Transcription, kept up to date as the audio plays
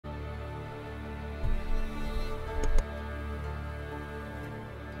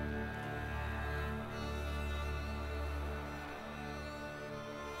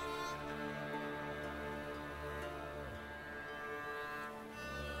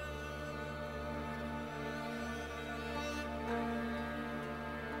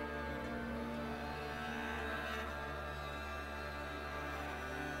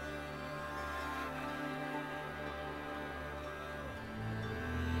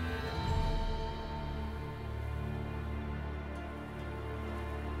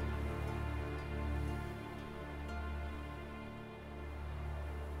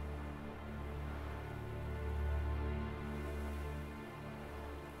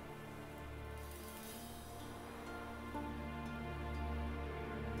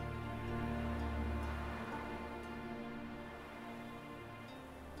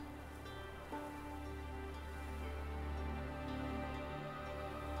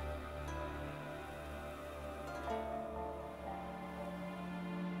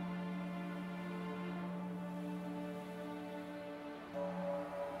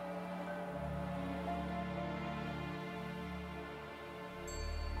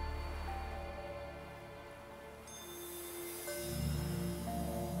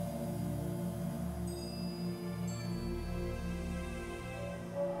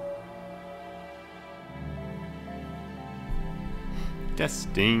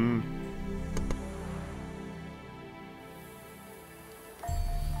Testing.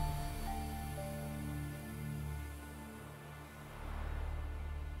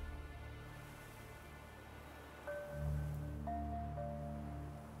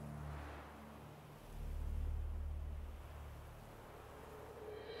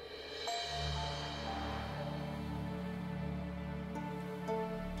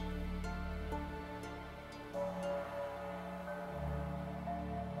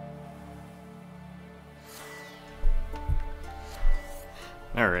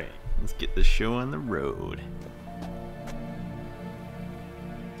 Alright, let's get the show on the road.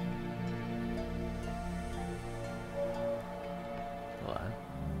 Hold on.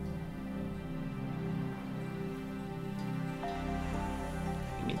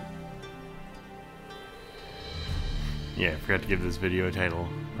 Yeah, I forgot to give this video a title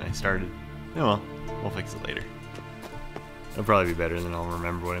when I started. Oh well, we'll fix it later. It'll probably be better than I'll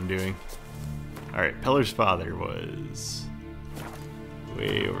remember what I'm doing. Alright, Peller's father was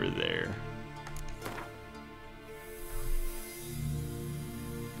way over there.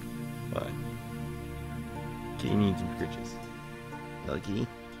 What? Okay, needs some scritches. Lucky.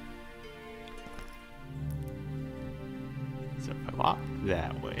 So if I walk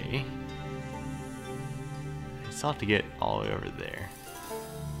that way, I still have to get all the way over there.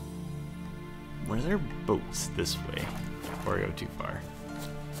 Were there boats this way before I go too far?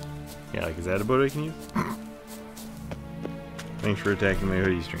 Yeah, like, is that a boat I can use? Thanks for attacking my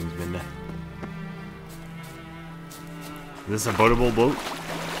hoodie strings, Minda. Is this a boatable boat?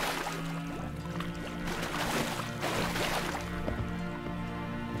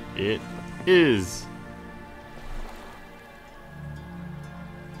 It is.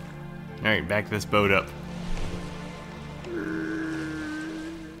 Alright, back this boat up.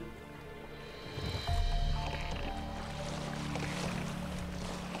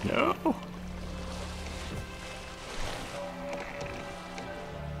 No.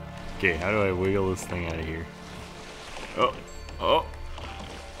 Okay, how do I wiggle this thing out of here? Oh, oh.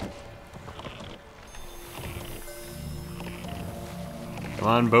 Come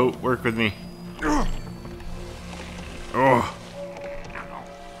on, boat, work with me. Oh.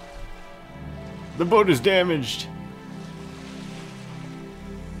 The boat is damaged.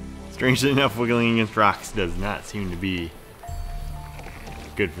 Strangely enough, wiggling against rocks does not seem to be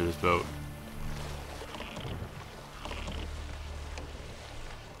good for this boat.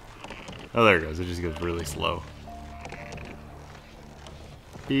 Oh, there it goes. It just goes really slow.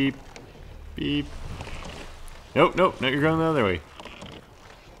 Beep. Beep. Nope, nope. No, you're going the other way.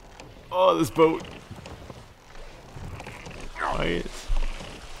 Oh, this boat. Quiet.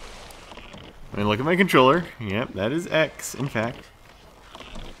 I mean, look at my controller. Yep, that is X, in fact.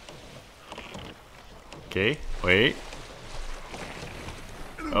 Okay, wait.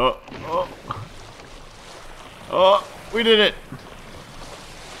 Oh, oh. Oh, we did it.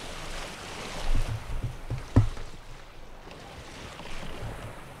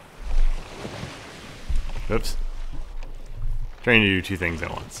 Oops. Trying to do two things at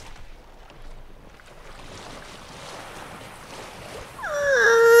once.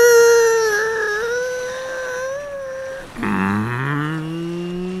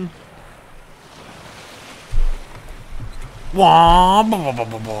 Wah, blah, blah,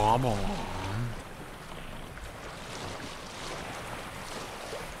 blah, blah, blah.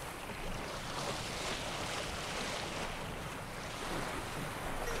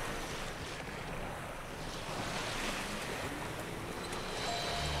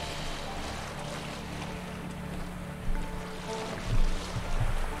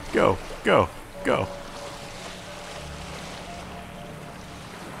 Go, go, go.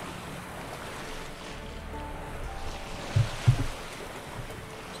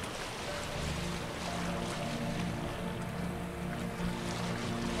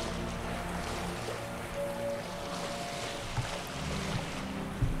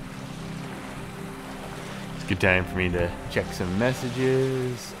 It's a good time for me to check some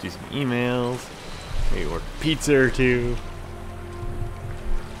messages, do some emails, maybe order pizza or two.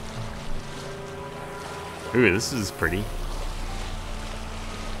 Ooh, this is pretty.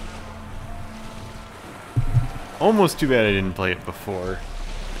 Almost too bad I didn't play it before.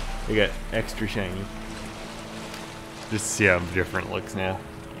 They got extra shiny. Just to see how different it looks now.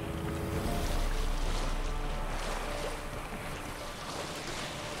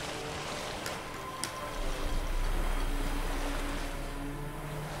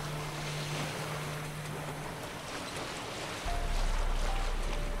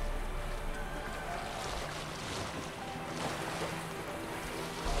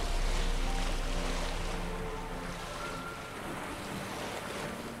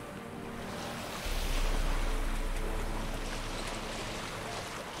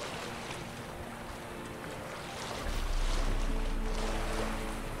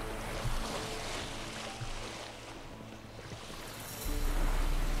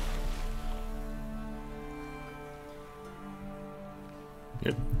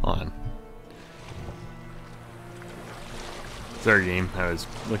 Yep, hold on. Sorry, game. I was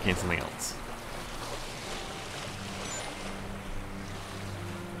looking at something else.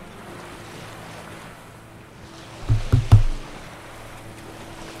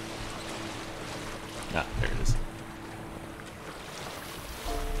 Ah, there it is.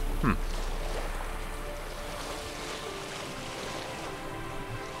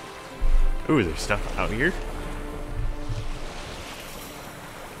 Ooh, there's stuff out here.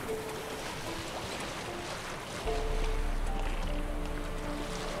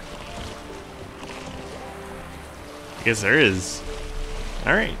 I guess there is.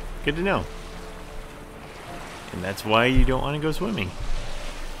 Alright, good to know. And that's why you don't want to go swimming.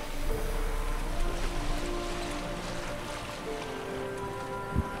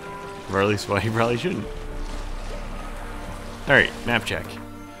 Or at least why you probably shouldn't. Alright, map check.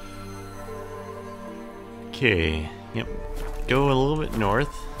 Okay, yep. Go a little bit north.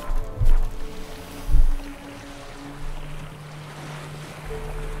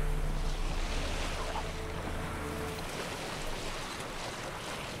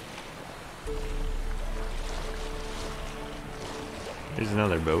 There's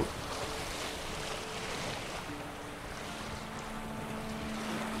another boat.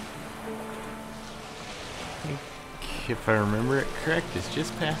 If I remember it correct, it's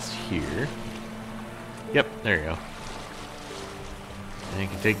just past here. Yep, there you go. And you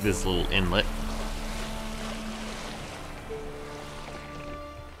can take this little inlet.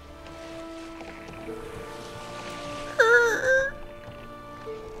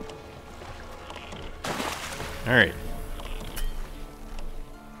 Alright.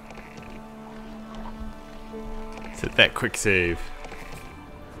 Hit that quick save.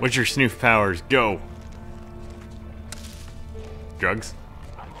 What's your snoof powers? Go! Drugs?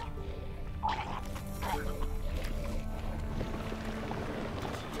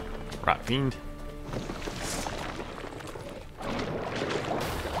 Rot fiend.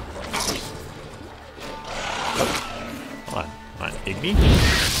 Come on, Igni.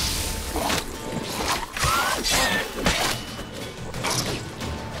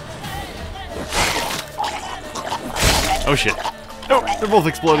 Oh shit. Oh, they're both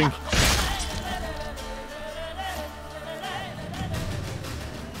exploding.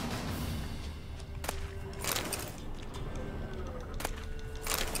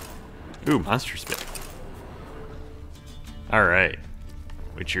 Ooh, monster spit. Alright.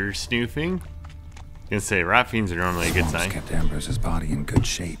 What you're snoofing? Gonna say rot fiends are normally a good sign. Kept Ambrose's body in good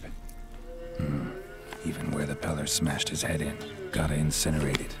shape. Even where the Peller smashed his head in. Gotta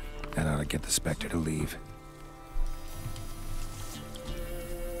incinerate it. That ought to get the Spectre to leave.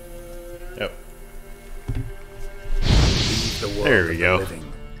 Oh. Leave the world There we of go. the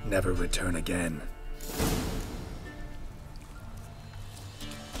living. Never return again.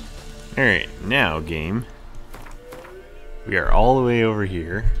 Alright, now game. We are all the way over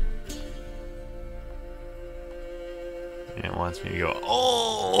here. And it wants me to go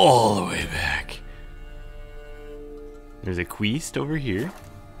all the way back. There's a quest over here.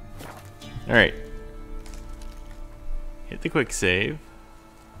 Alright. Hit the quick save.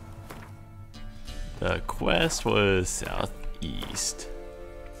 The quest was southeast.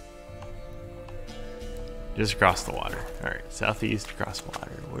 Just across the water. Alright, southeast across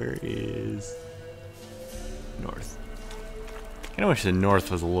water. Where is north? I kinda wish the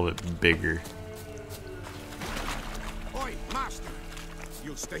north was a little bit bigger. Oi, master!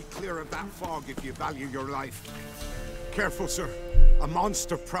 You'll stay clear of that fog if you value your life. Careful, sir. A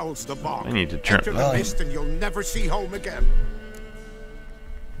monster prowls the bog. I need to turn. Enter the mist and you'll never see home again.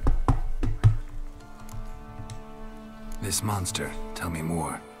 This monster, tell me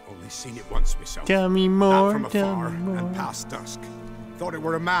more. Only seen it once myself. Tell me That more, from tell afar me more. and past dusk. Thought it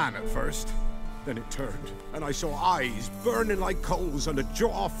were a man at first. Then it turned, and I saw eyes burning like coals and a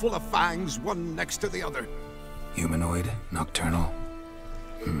jaw full of fangs, one next to the other. Humanoid? Nocturnal?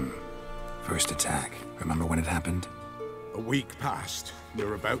 First attack. Remember when it happened? A week passed,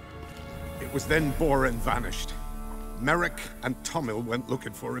 near-about. It was then Boren vanished. Merrick and Tomil went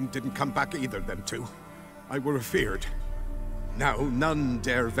looking for him, didn't come back either, them two. I were afeard. Now none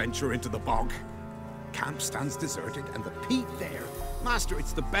dare venture into the bog. Camp stands deserted, and the peat there. Master,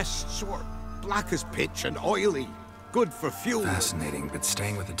 it's the best sort. Black as pitch and oily. Good for fuel. Fascinating, but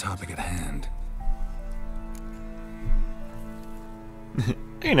staying with the topic at hand. I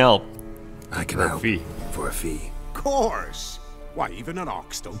can help. I can For a help. fee. For a fee. Course. Why, even an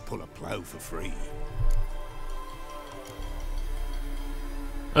ox don't pull a plow for free.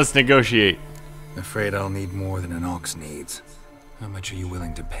 Let's negotiate. Afraid I'll need more than an ox needs. How much are you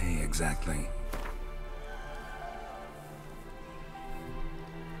willing to pay exactly?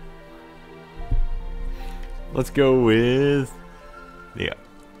 let's go with the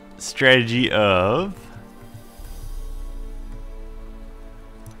strategy of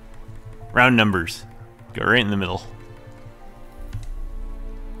round numbers. Go right in the middle.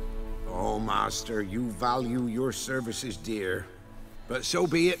 Oh, Master, you value your services dear. But so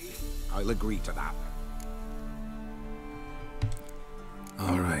be it. I'll agree to that.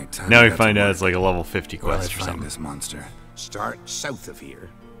 All right. Now we find out it's like a level 50 Where quest I or find something. this monster. Start south of here,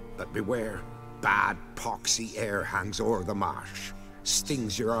 but beware. Bad, poxy air hangs o'er the marsh.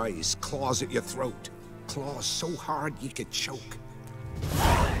 Stings your eyes, claws at your throat. Claws so hard you could choke.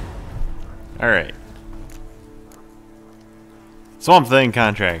 Alright. Swamp Thing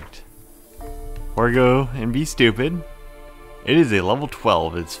contract. Or go and be stupid. It is a level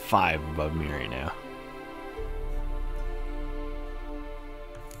 12. It's 5 above me right now.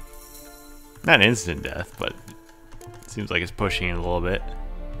 Not instant death, but it seems like it's pushing it a little bit.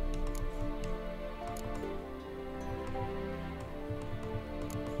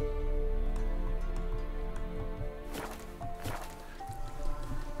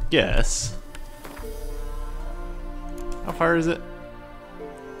 Yes. How far is it?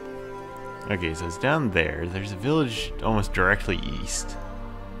 Okay, so it's down there. There's a village almost directly east.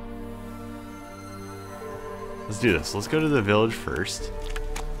 Let's do this. Let's go to the village first.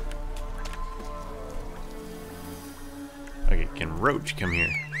 Okay, can Roach come here?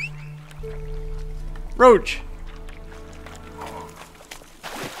 Roach!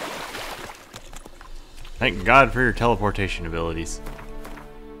 Thank God for your teleportation abilities.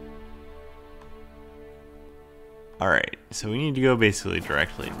 Alright, so we need to go basically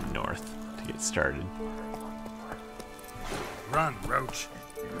directly north to get started. Run, Roach.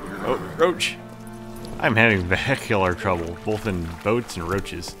 Oh, Roach! I'm having vehicular trouble, both in boats and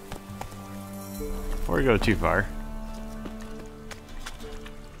roaches. Before we go too far.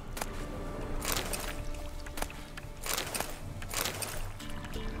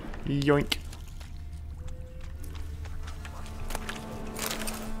 Yoink.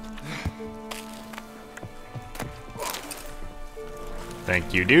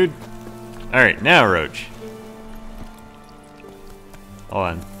 Thank you, dude. Alright, now Roach. Hold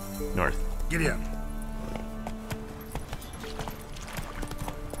on. North. Giddy up.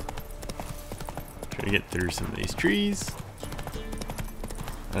 Try to get through some of these trees.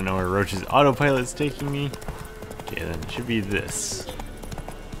 I don't know where Roach's autopilot's taking me. Okay, then it should be this.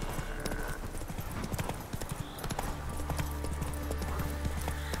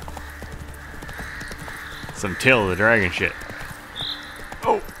 Some Tail of the Dragon shit.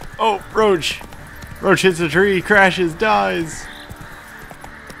 Oh, oh, Roach! Roach hits a tree, crashes, dies!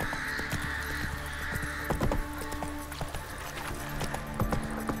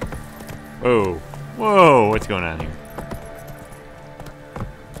 Whoa, whoa, what's going on here?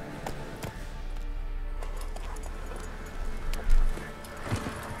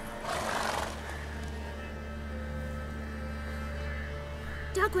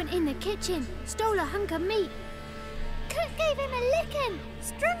 Doug went in the kitchen, stole a hunk of meat. Cook gave him a licking,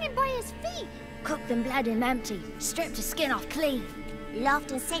 strung him by his feet. Cooked and bled him empty, stripped his skin off clean.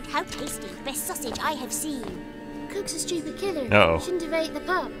 Laughed and said, "How tasty, best sausage I have seen." Cook's a stupid killer. Uh-oh. Shouldn't have ate the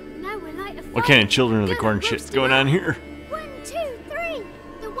pup. Now we're like a What kind of Children of the Corn shit's going on here? 1, 2, 3.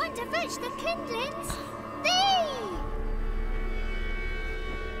 The one to fetch the kindlings. Thee!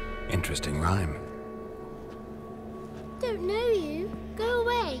 Interesting rhyme. Don't know you. Go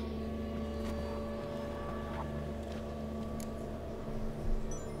away.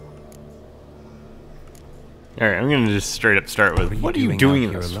 Alright, I'm gonna just straight up start with, what are you doing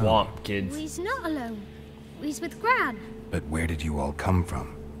in the out here swamp, kids? We's not alone. We's with Gran. But where did you all come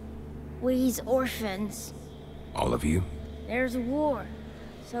from? We's orphans. All of you? There's a war,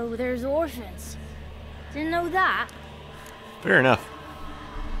 so there's orphans. Didn't know that. Fair enough.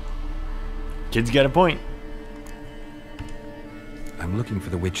 Kid's got a point. I'm looking for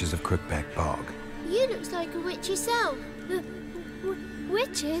the witches of Crookback Bog. You looks like a witch yourself.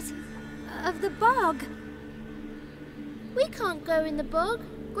 Witches? Of the bog? We can't go in the bog.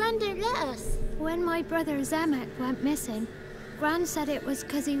 Gran don't let us. When my brother Zemek went missing, Gran said it was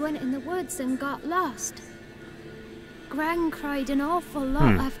 'cause he went in the woods and got lost. Gran cried an awful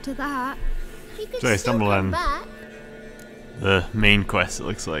lot after that. He could So I still stumbled come on back. the main quest, it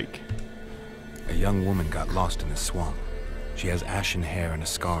looks like. A young woman got lost in the swamp. She has ashen hair and a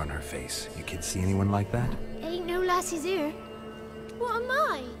scar on her face. You kids see anyone like that? Ain't no lassies here. What am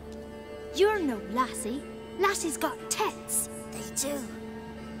I? You're no lassie. Lassie's got tits. They do.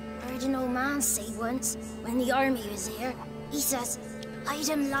 Heard an old man say once, when the army was here, he says, "Hide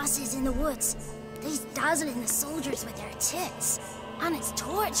them lasses in the woods. They's dazzling the soldiers with their tits. And it's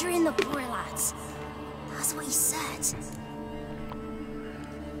torturing the poor lads." That's what he said.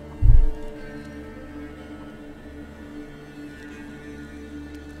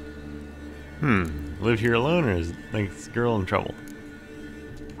 Live here alone, or is this girl in trouble?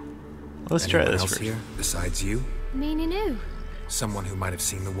 Let's try Anyone this else first. here besides you? Meaning who? Someone who might have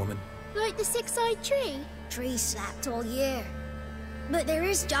seen the woman? Like the six-eyed tree? Tree slapped all year. But there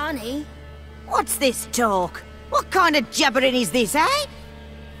is Johnny. What's this talk? What kind of jabbering is this, eh?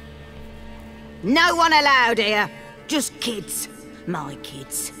 No one allowed here. Just kids. My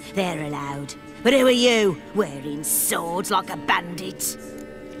kids. They're allowed. But who are you, wearing swords like a bandit?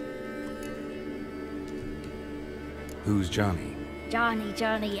 Who's Johnny?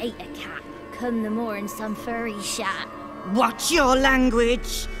 Johnny ate a cat. Come the more in some furry shat. Watch your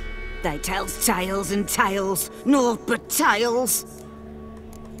language. They tells tales and tales, naught but tales.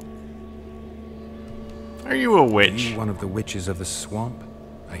 Are you a Are witch? you one of the witches of the swamp?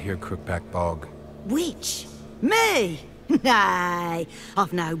 I hear Crookback Bog. Witch? Me? Nay,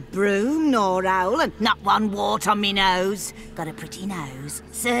 I've no broom nor owl and not one wart on me nose. Got a pretty nose,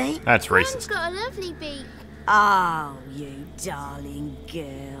 see? That's Gran's racist. got a lovely beak. Oh, you darling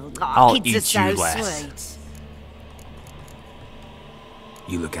girl. Oh, I'll kids eat are you so last. sweet.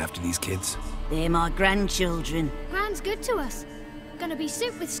 You look after these kids? They're my grandchildren. Gran's good to us. Gonna be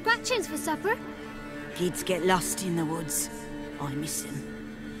soup with scratchings for supper. Kids get lost in the woods. I miss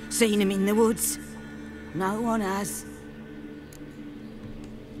them. Seen them in the woods. No one has.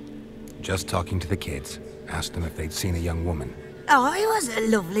 Just talking to the kids. Asked them if they'd seen a young woman. I was a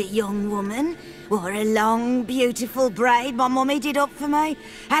lovely young woman. Wore a long, beautiful braid my mummy did up for me.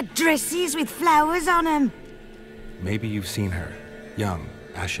 Had dresses with flowers on 'em. Maybe you've seen her. Young,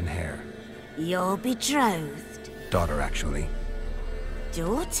 ashen hair. You're Daughter, actually.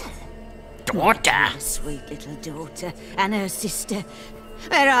 daughter? Daughter! A sweet little daughter and her sister.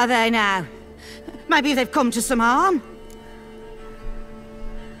 Where are they now? Maybe they've come to some harm.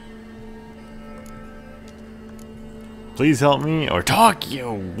 Please help me, or talk,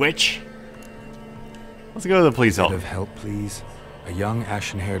 you witch! Let's go to the please Bit help. of help, please. A young,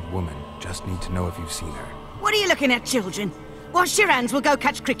 ashen-haired woman. Just need to know if you've seen her. What are you looking at, children? Wash your hands, we'll go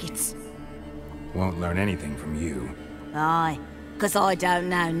catch crickets. Won't learn anything from you. Aye, 'cause I don't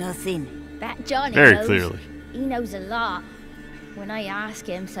know nothing. That Johnny Very knows. clearly. He knows a lot. When I ask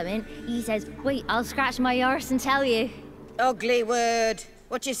him something, he says, wait, I'll scratch my arse and tell you. Ugly word.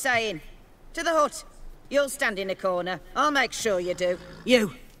 What you saying? To the hut. You'll stand in a corner. I'll make sure you do.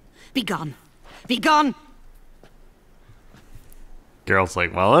 You, be gone. Be gone! Geralt's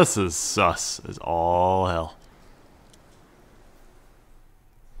like, well, this is sus as all hell.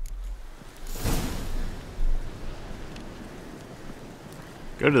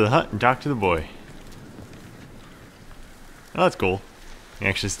 Go to the hut and talk to the boy. Oh, that's cool. He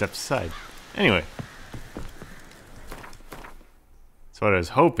actually steps aside. Anyway. So what I was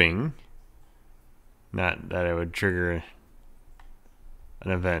hoping, not that I would trigger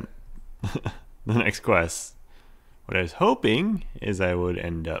an event, the next quest. What I was hoping is I would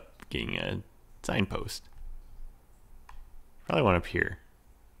end up getting a signpost. Probably one up here.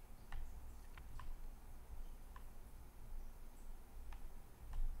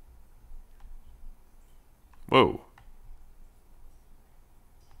 Whoa.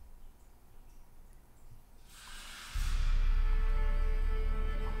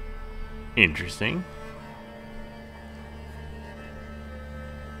 Interesting.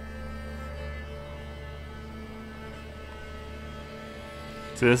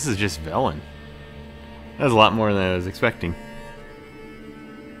 So this is just Velen. That was a lot more than I was expecting.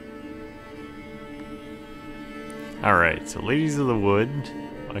 Alright, so Ladies of the Wood,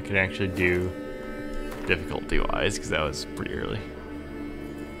 what I could actually do difficulty-wise, because that was pretty early.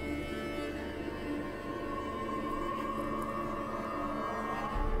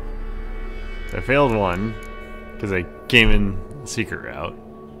 So I failed one, because I came in the secret route.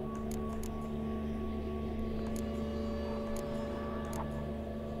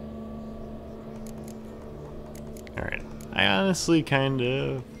 Alright, I honestly kind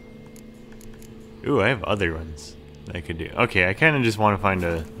of... Ooh, I have other ones that I could do. Okay, I kind of just want to find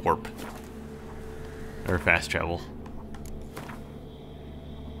a warp. Or fast travel.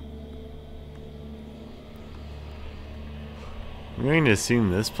 I'm going to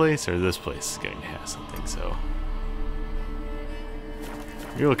assume this place or this place is going to have something, so...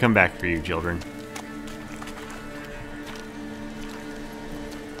 We will come back for you, children.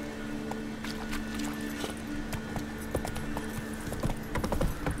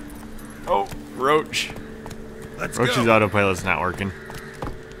 Oh, Roach. Roach's autopilot's not working.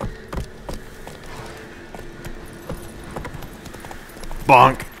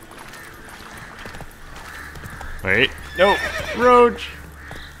 Bonk. Wait. No. Roach.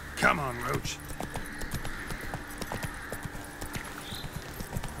 Come on, Roach.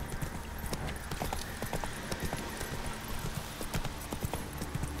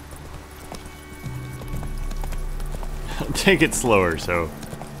 Take it slower, so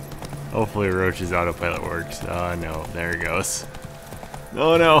hopefully Roach's autopilot works. Oh no, there it goes.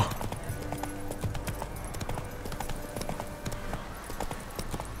 Oh no.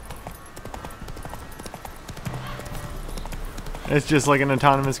 It's just like an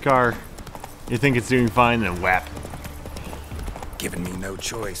autonomous car. You think it's doing fine, then whap. Giving me no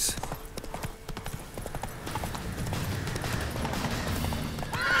choice.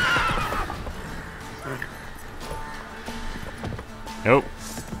 Nope.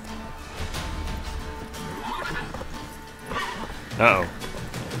 Uh-oh.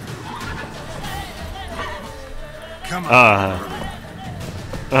 Come on.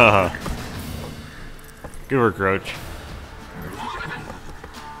 Good work, Roach.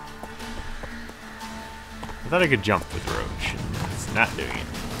 I thought I could jump with Roach, and it's not doing it.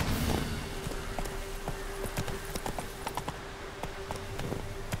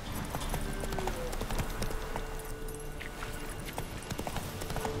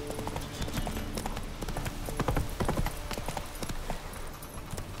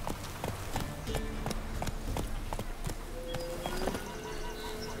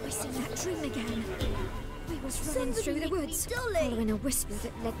 Dream again. I was running through the woods, following a whisper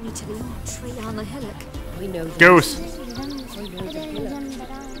that led me to the old tree on the hillock. We know Goose!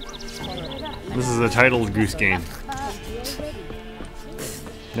 This is a titled Goose game.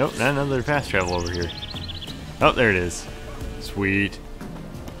 Nope, not another fast travel over here. Oh, there it is. Sweet.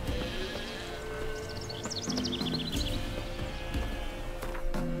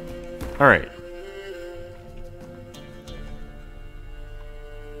 Alright.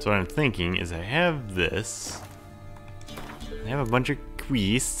 So what I'm thinking is I have this. I have a bunch of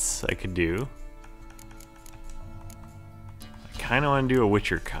quests I could do. I kind of want to do a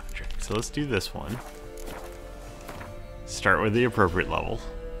Witcher contract, so let's do this one. Start with the appropriate level.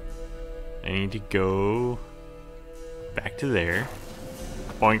 I need to go back to there.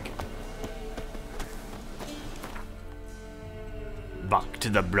 Boink. Back to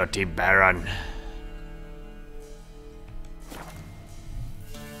the Bloody Baron.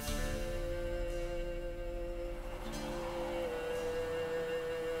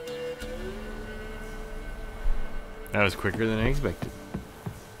 That was quicker than I expected.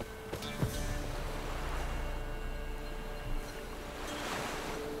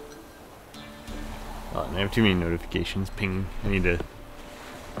 Oh, and I have too many notifications pinging. I need to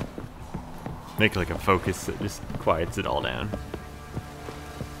make like a focus that just quiets it all down.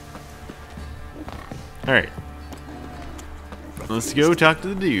 Alright. Let's go talk to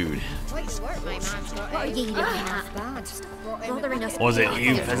the dude. What are you looking at? Bothering us. Was it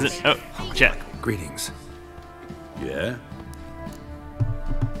you, peasant? Oh, chat. Greetings. Yeah?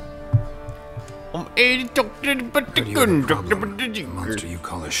 I'm 80 talking but the Heard you have a gun problem talking but with the the monster you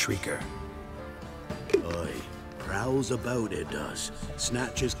call a shrieker. Aye, prowls about it does.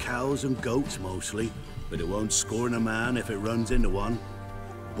 Snatches cows and goats mostly, but it won't scorn a man if it runs into one.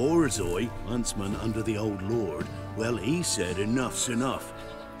 Borzoi, huntsman under the old lord, well, he said enough's enough.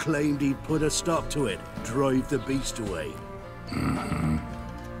 Claimed he'd put a stop to it, drive the beast away.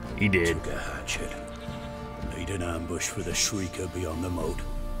 He did. Took a hatchet. Laid an ambush for the shrieker beyond the moat,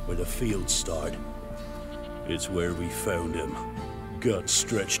 where the fields start. It's where we found him. Gut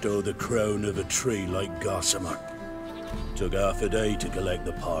stretched o'er the crown of a tree like gossamer. Took half a day to collect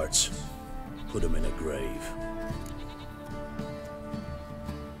the parts. Put him in a grave.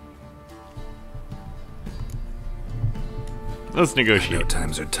 Let's I know negotiate.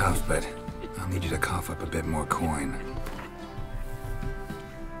 times are tough, but I'll need you to cough up a bit more coin.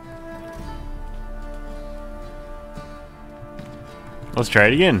 Let's try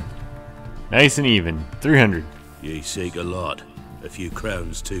it again. Nice and even. 300. Ye seek a lot. A few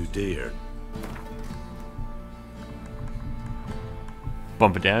crowns too dear.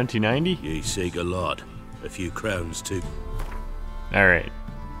 Bump it down. 290. Ye seek a lot. A few crowns too. Alright.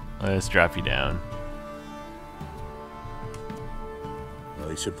 Let's drop you down.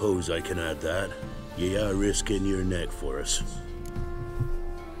 I suppose I can add that. Ye are risking your neck for us.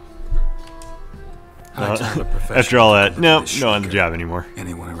 High time a professional After all took that, a look no, at this no on the shrieker. job anymore.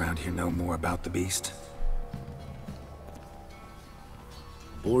 Anyone around here know more about the beast?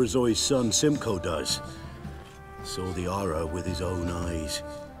 Borzoi's son Simcoe does. Saw the aura with his own eyes.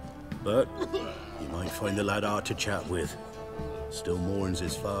 But you might find the lad hard to chat with. Still mourns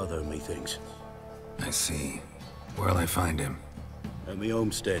his father, methinks. I see. Where'll I find him? At me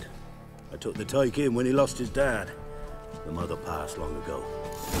homestead. I took the tyke in when he lost his dad. The mother passed long ago.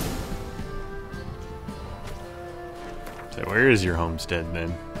 So where is your homestead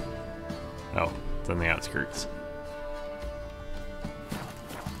then? Oh, it's on the outskirts.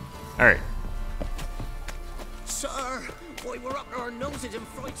 Alright. Sir, why we're up our noses in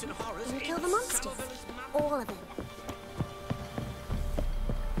frights and horrors. Can we kill the monsters? All of them.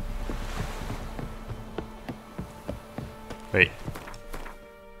 Wait.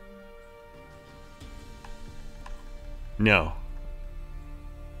 No.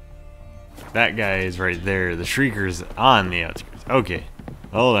 That guy is right there. The Shrieker's on the outskirts. Okay.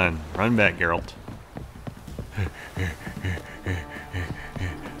 Hold on. Run back, Geralt.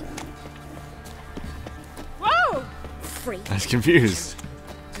 Whoa! Freak. I was confused.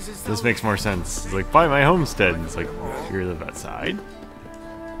 This makes more sense. It's like, by my homestead. It's like, you live outside?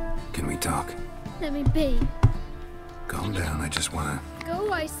 Can we talk? Let me be. Calm down, I just wanna...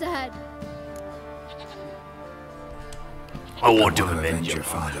 Go, I said. I want to wanna avenge your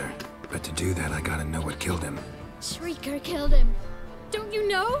father. But to do that, I gotta know what killed him. Shrieker killed him. Don't you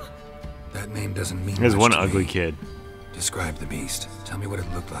know? That name doesn't mean There's much one to ugly me. kid. Describe the beast. Tell me what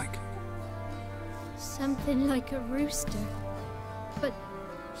it looked like. Something like a rooster. But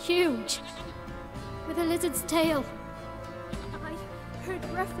huge. With a lizard's tail. I heard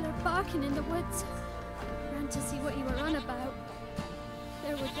Ruffler barking in the woods. Ran to see what you were on about.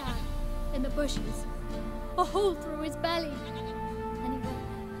 There was Dad, in the bushes. A hole through his belly. And he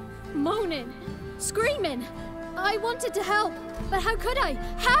went moaning, screaming. I wanted to help, but how could I?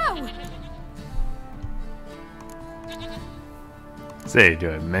 How? Say,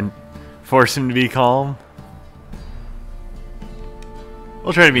 do I force him to be calm?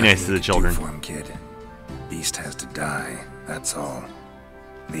 We'll try to be nice to the children. For him, kid. Beast has to die, that's all.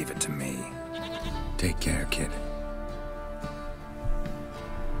 Leave it to me. Take care, kid.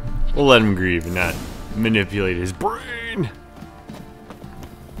 We'll let him grieve and not manipulate his brain.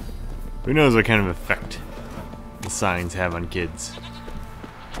 Who knows what kind of effect the signs have on kids.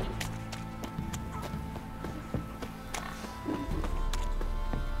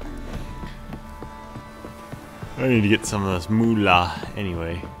 I need to get some of this moolah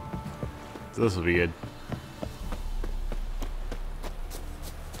anyway. So this will be good.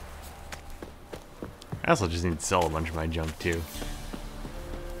 I also just need to sell a bunch of my junk too.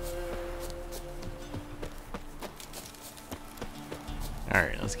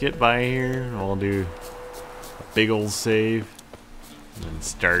 Alright, let's get by here and we'll do a big old save and then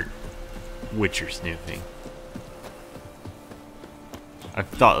start Witcher snooping. I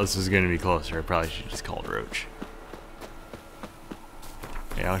thought this was going to be closer. I probably should just call it Roach.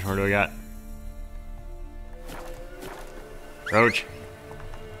 Okay, how much more do I got? Roach.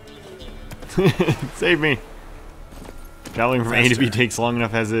 Save me. Traveling from A to B takes long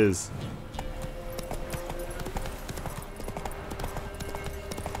enough as is.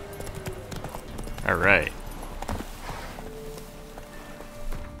 Alright.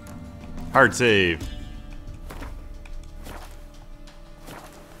 Hard save.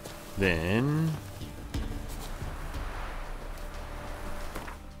 Then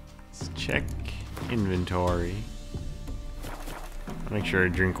let's check inventory. Make sure I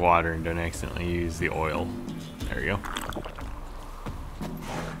drink water and don't accidentally use the oil. There we go.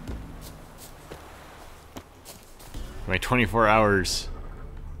 My 24 hours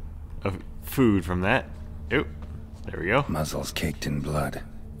of food from that. Oop. There we go. Muzzles caked in blood.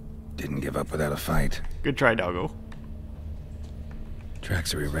 Didn't give up without a fight. Good try, doggo.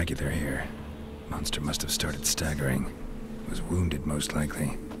 Tracks are irregular here. Monster must have started staggering. Was wounded, most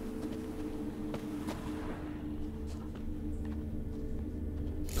likely.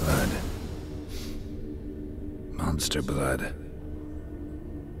 Blood. Monster blood.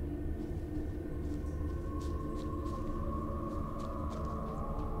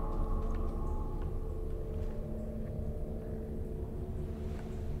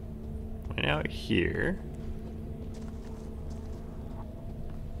 Right out here.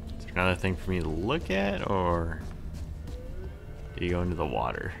 Is there another thing for me to look at, or do you go into the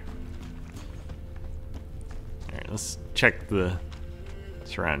water? Alright, let's check the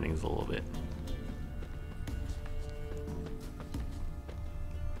surroundings a little bit.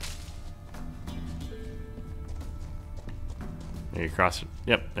 Maybe across.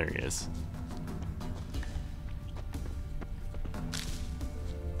 Yep, there he is.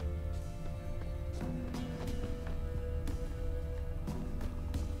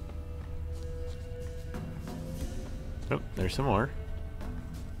 Oh, there's some more.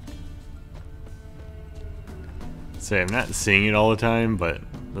 Say, I'm not seeing it all the time, but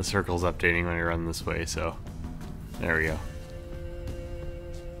the circle's updating when I run this way, so there we go.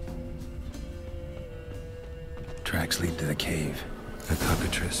 Tracks lead to the cave. The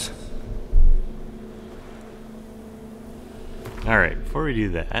cockatrice. Alright, before we do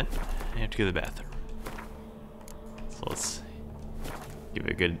that, I have to go to the bathroom. So let's give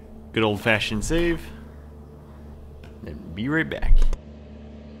it a good old-fashioned save. And be right back.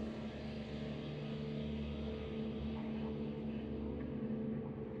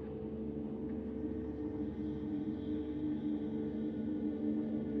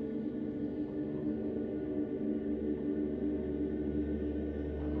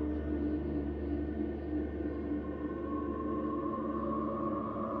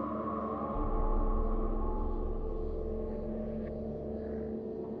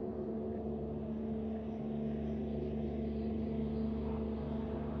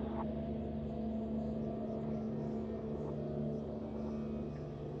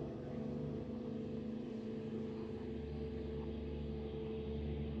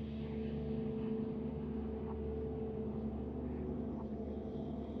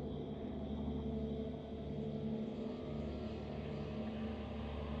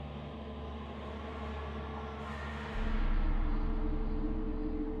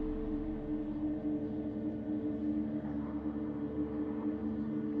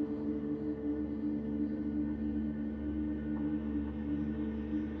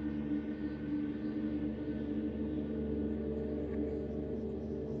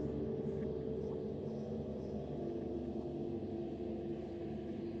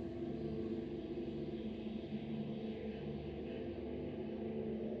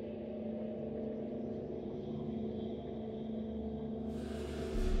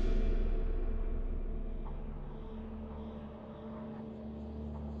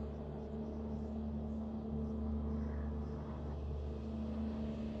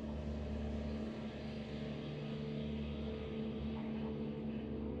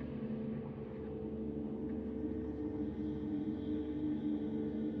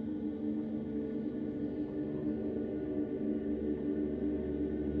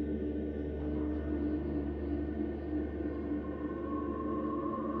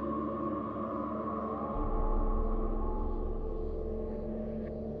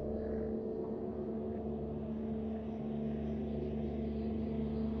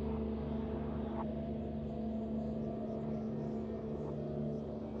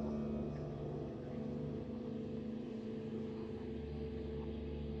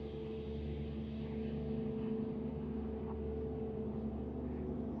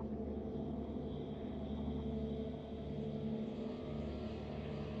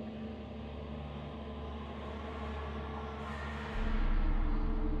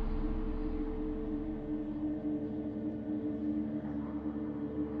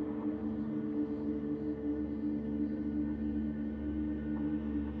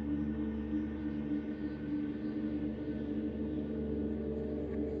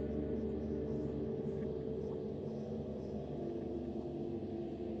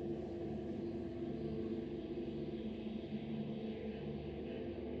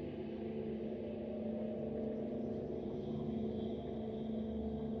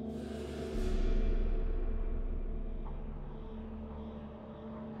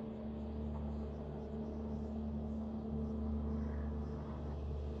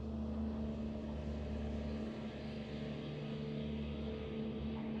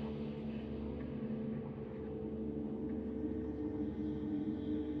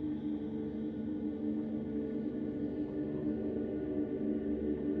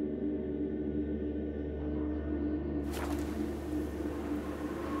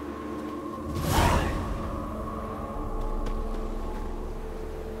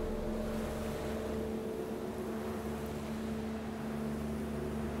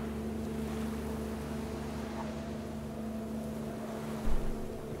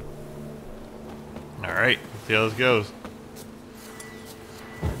 Alright, let's see how this goes.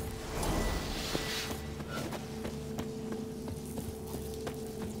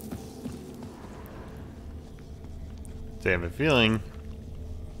 So I have a feeling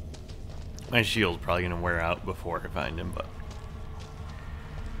my shield's probably gonna wear out before I find him, but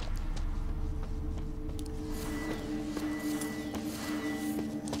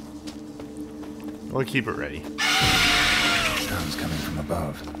we'll keep it ready. Sounds coming from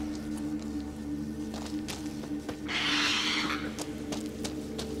above.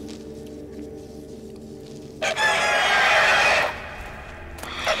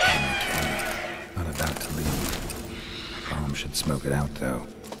 Smoke it out, though.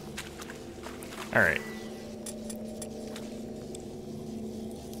 All right.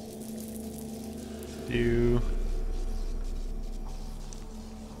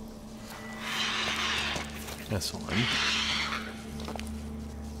 This one.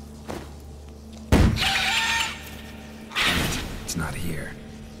 It's not here.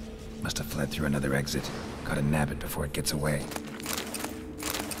 Must have fled through another exit. Gotta nab it before it gets away.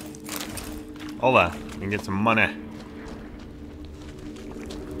 Hold on, we can get some money.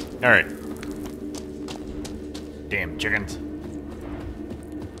 Alright. Damn chickens.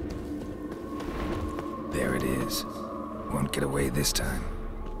 There it is. Won't get away this time.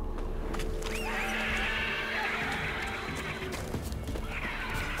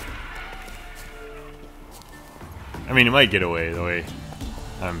 I mean, it might get away the way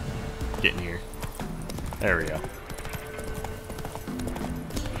I'm getting here. There we go.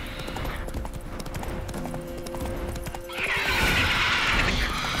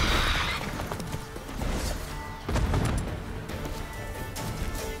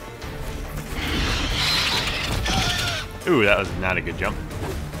 Ooh, that was not a good jump.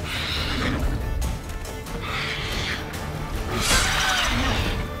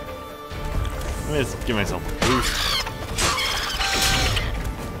 Let me just give myself a boost.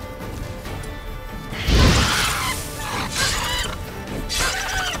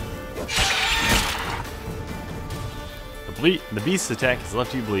 The beast's attack has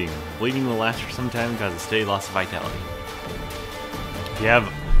left you bleeding. Bleeding will last for some time and cause a steady loss of vitality. If you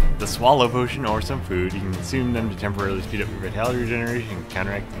have the swallow potion or some food, you can consume them to temporarily speed up your vitality regeneration and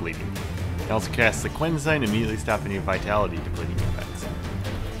counteract the bleeding. You can also cast the Quen sign to immediately stop any vitality depleting effects.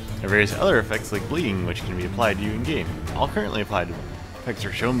 There are various other effects like bleeding which can be applied to you in game. All currently applied effects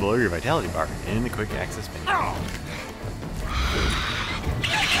are shown below your vitality bar and in the quick access menu.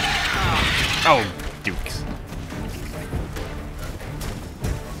 Oh, dukes.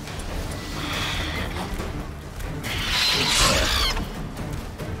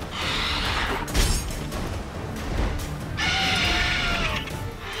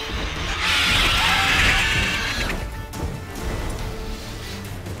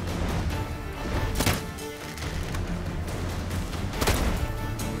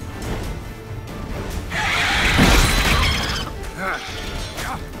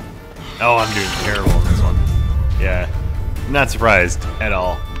 Oh, I'm doing terrible in this one. Yeah, I'm not surprised at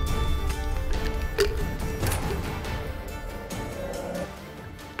all.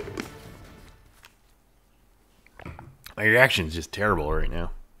 My reaction is just terrible right now.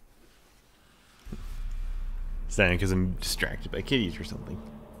 Is that because I'm distracted by kitties or something?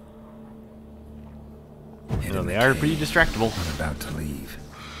 You know, they are pretty distractible. I'm about to leave.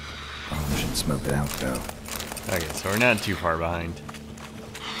 Oh, should smoke it out though. Okay, so we're not too far behind.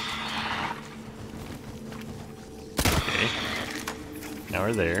 Okay. Now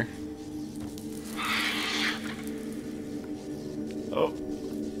we're there. Oh.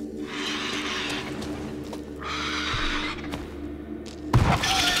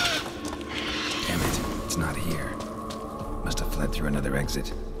 Damn it, it's not here. Must have fled through another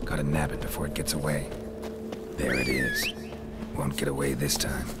exit. Gotta nab it before it gets away. There it is. Won't get away this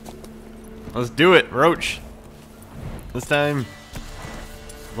time. Let's do it, Roach. This time,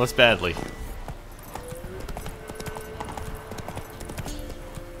 less badly.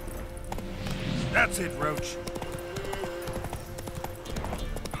 That's it, Roach.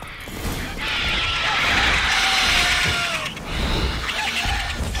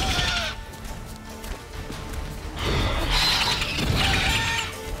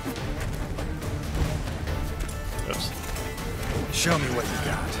 Oops. Show me what you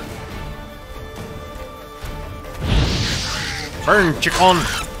got. Burn, chicken!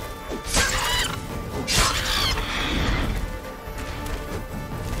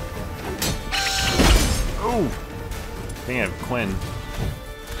 Oh! I think I have Quen.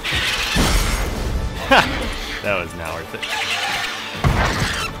 Ha! That was not worth it.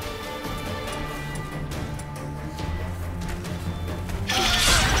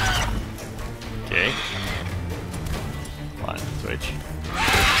 Okay. Come on, switch.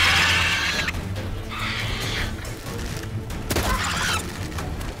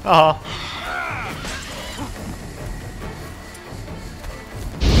 Oh.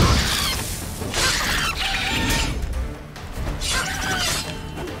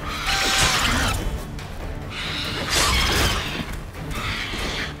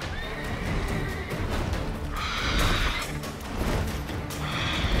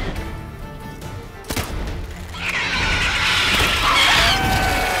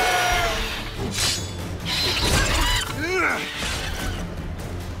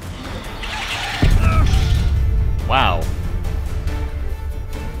 Wow.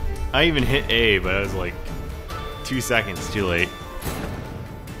 I even hit A, but I was like 2 seconds too late.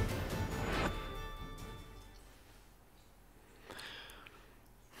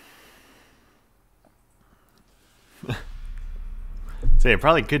 Say, I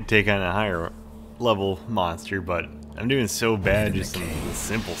probably could take on a higher level monster, but I'm doing so bad just some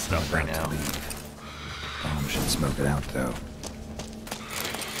simple stuff right now. Bomb should smoke it out, though.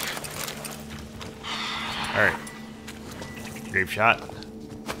 Alright. Grape shot.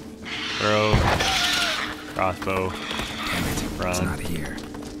 Throw. Crossbow. Damn it, Run. it's not here.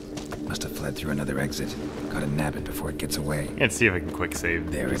 Must have fled through another exit. Gotta nab it before it gets away. Let's see if I can quick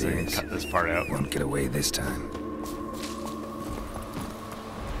save. There it so I can is. cut this part out. Won't get away this time.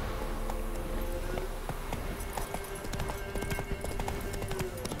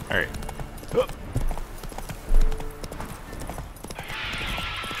 Alright.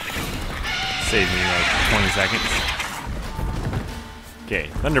 Save me like 20 seconds. Okay,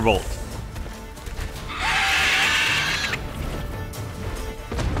 Thunderbolt.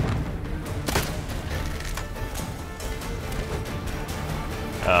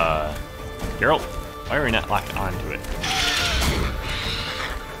 Geralt, why are we not locked onto it?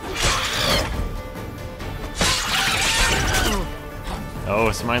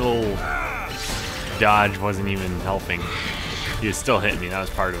 Oh, so my little dodge wasn't even helping. He was still hitting me, that was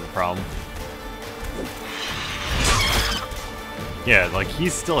part of the problem. Yeah, like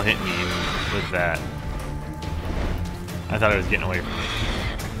he's still hitting me even with that. I thought I was getting away from it.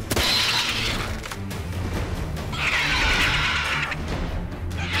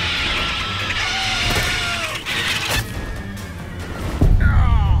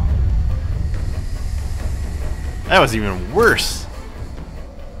 That was even worse.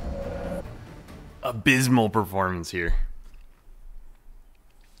 Abysmal performance here.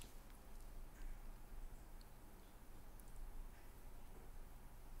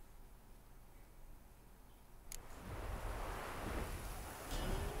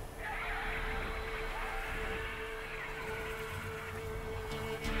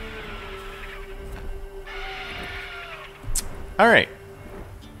 All right.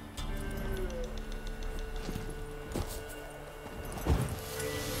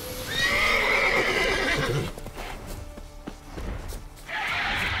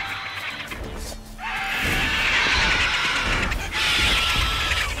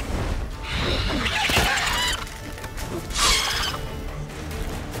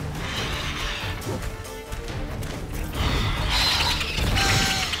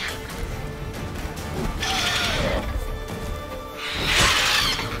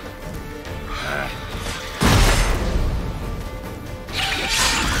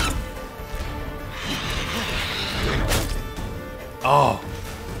 Oh.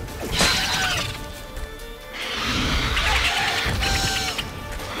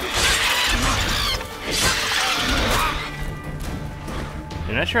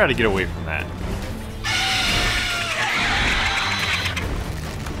 You're not sure how to get away from that.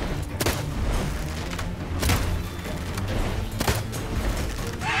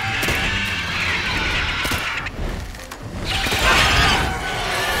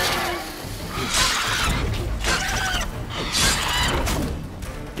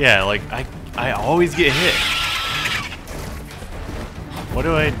 Yeah, like, I always get hit. What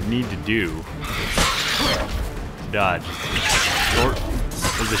do I need to do? Dodge. Short.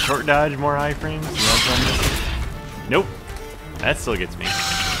 Is the short dodge more high frames? You know what I'm missing? Nope. That still gets me.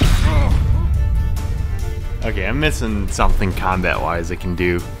 Okay, I'm missing something combat-wise I can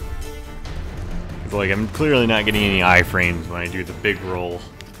do. Like, I'm clearly not getting any iframes when I do the big roll,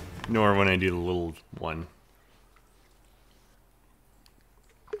 nor when I do the little one.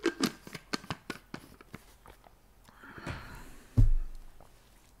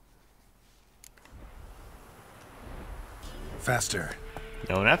 Faster.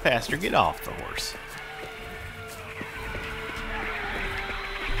 No, not faster. Get off the horse.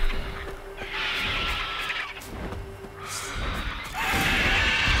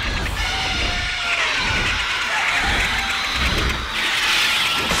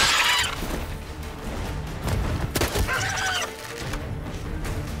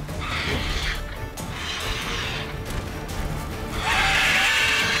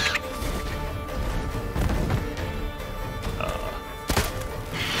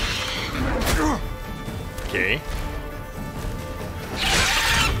 Okay.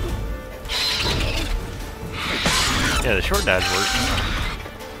 Yeah, the short dodge works.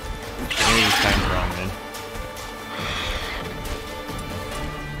 Maybe this time's wrong then.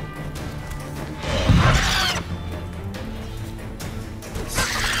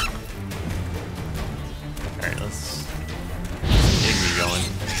 Alright, let's get me going.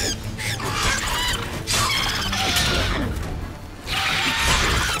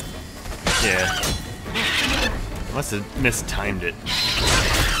 Yeah. Must have mistimed it.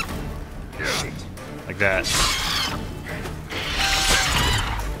 Like that.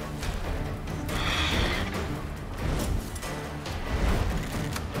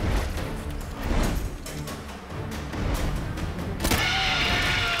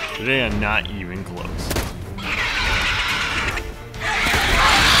 Today I'm not even close.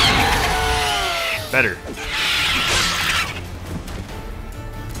 Better.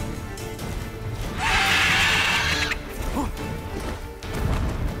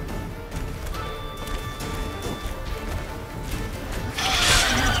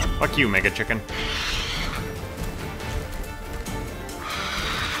 Fuck you, Mega Chicken.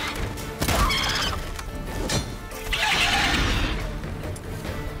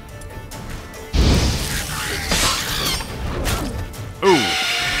 Ooh.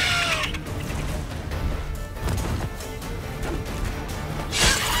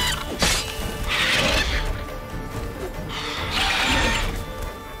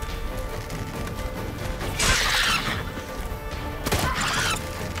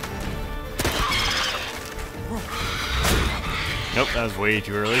 Nope, that was way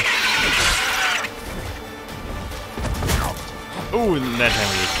too early. Ooh, and that time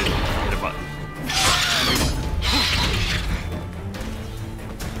we just didn't hit a button.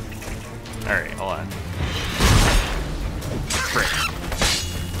 Alright, hold on. Frick.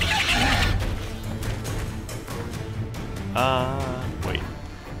 Wait.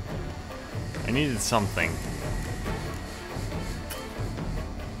 I needed something.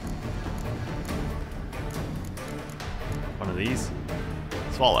 One of these.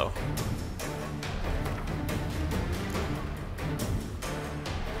 Swallow.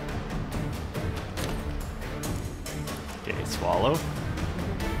 Okay, swallow.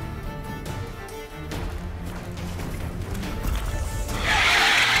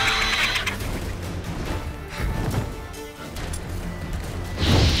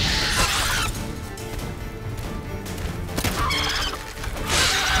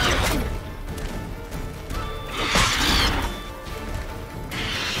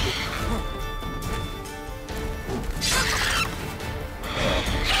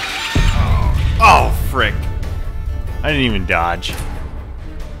 Oh, frick. I didn't even dodge.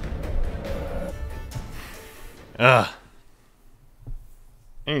 Ugh.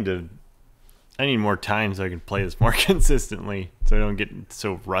 I need more time so I can play this more consistently, so I don't get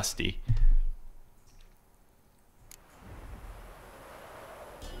so rusty.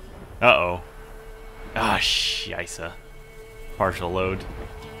 Uh-oh. Ah, shisa. Partial load.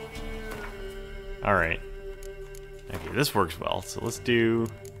 Alright. Okay, this works well, so let's do...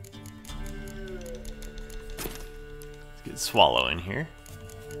 Let's get Swallow in here.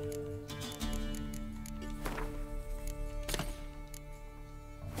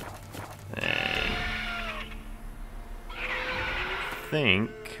 And I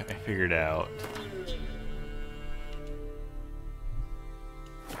think I figured out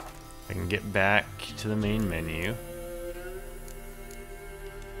I can get back to the main menu.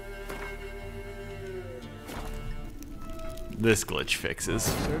 This glitch fixes.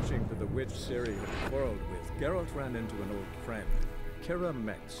 Searching for the witch Ciri had quarreled with, Geralt ran into an old friend, Keira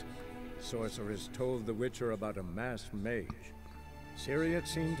Metz. Sorceress told the Witcher about a masked mage. Ciri had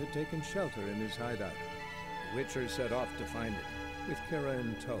seemed to have taken shelter in his hideout. The Witcher set off to find it, with Keira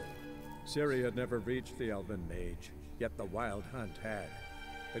in tow. Ciri had never reached the elven mage, yet the wild hunt had.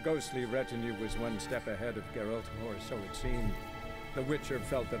 The ghostly retinue was one step ahead of Geralt, or so it seemed. The Witcher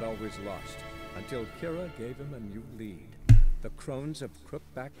felt that all was lost, until Keira gave him a new lead. The Crones of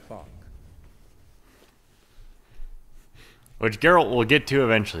Crookback Bog. Which Geralt will get to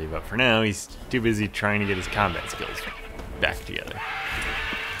eventually, but for now he's too busy trying to get his combat skills back together.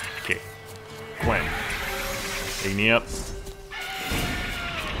 Okay. Gwen. Pick me up.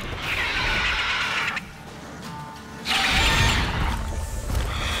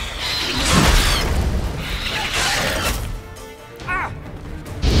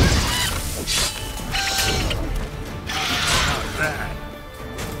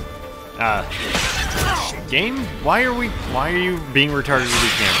 Game? Why are you being retarded with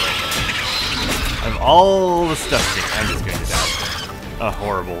your camera? Of all the stuff, I'm just going to die. A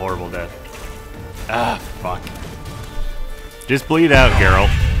horrible, horrible death. Ah, fuck. Just bleed out, Geralt.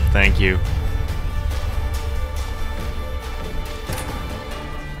 Thank you.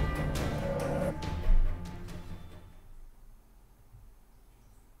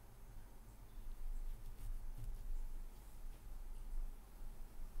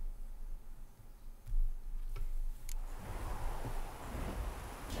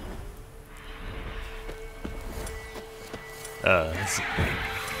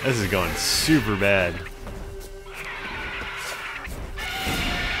 This is going super bad.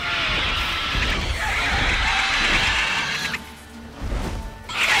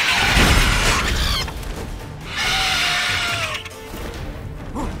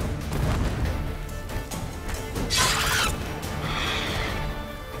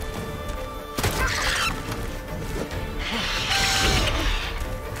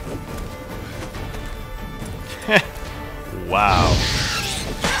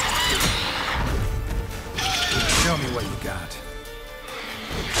 Show me what you got.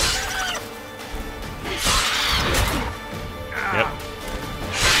 Yep.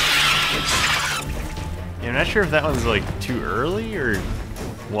 Yeah, I'm not sure if that one's like too early or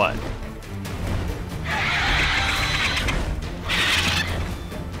what.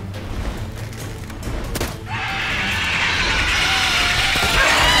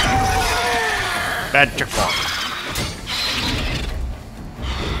 Bad trick ball.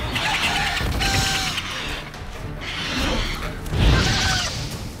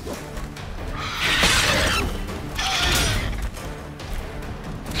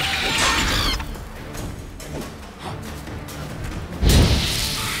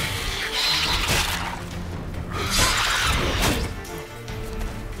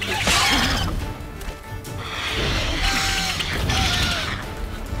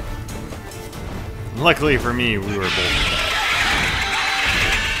 Luckily for me, we were both.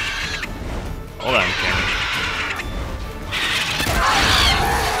 Hold on, Cameron.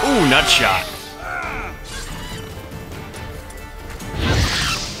 Ooh, nut shot.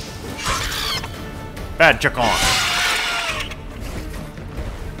 Bad chuck on.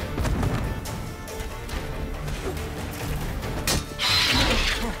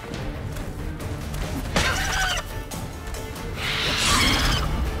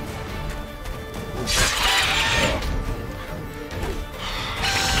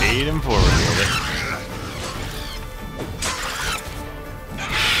 Lead him forward a little bit.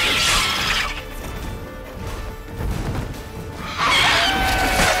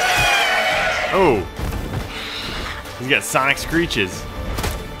 Oh! He's got sonic screeches.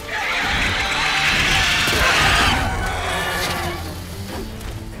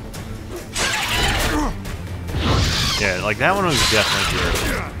 Yeah, like that one was definitely too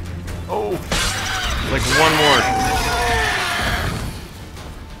early. Oh! Like one more.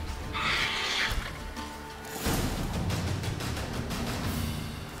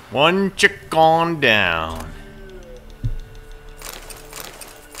 One chick on down.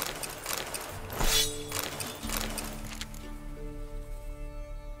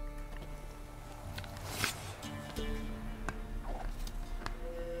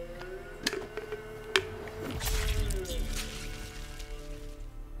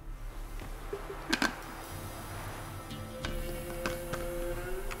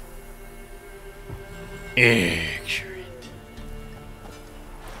 Excellent.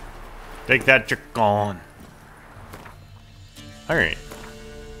 Take that chick on. Alright.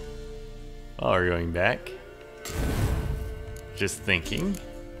 Well, we're going back. Just thinking.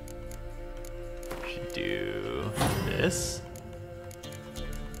 Should do this.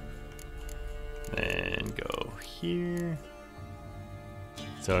 Then go here.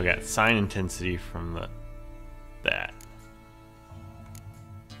 So I got sign intensity from that.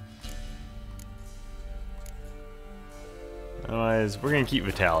 Otherwise, we're gonna keep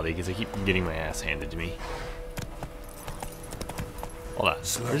vitality because I keep getting my ass handed to me. Hold on,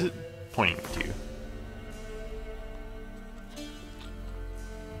 where's it pointing to?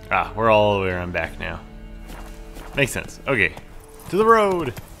 Ah, we're all the way around back now. Makes sense. Okay, to the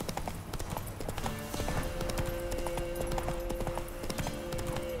road.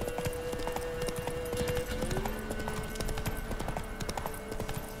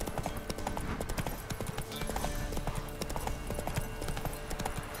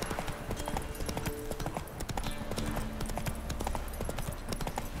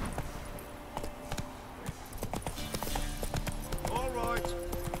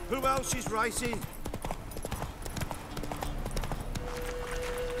 Who else is racing?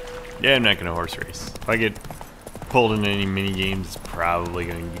 Yeah, I'm not gonna horse race. If I get pulled in any mini games, it's probably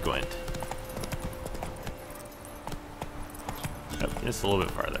going to be Gwent. Oh, just a little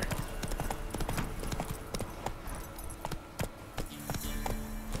bit farther.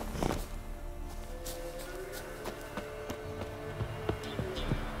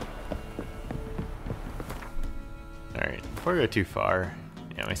 Alright, before I go too far,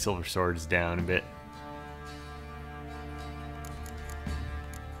 yeah, my silver sword's down a bit.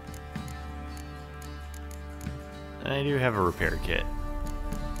 I do have a repair kit.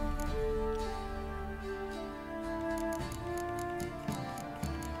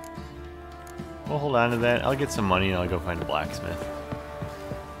 We'll hold on to that. I'll get some money and I'll go find a blacksmith.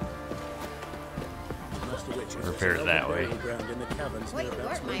 Repair it that way. Wait,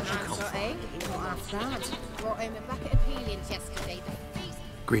 work, my man, sort eh? Not after that. Brought home a bucket of peelings yesterday.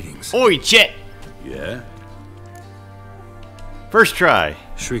 Greetings. Oi, Chet! Yeah? First try.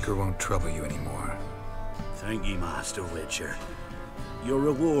 Shrieker won't trouble you anymore. Thank ye, Master Witcher. Your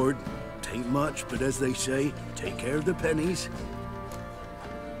reward, tain't much, but as they say, take care of the pennies.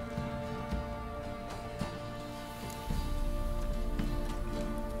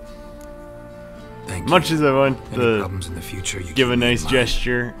 Thank Much you. as I want Any to problems in the future, you give keep a me in nice mind.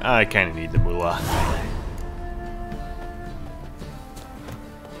 gesture, I kind of need the moolah.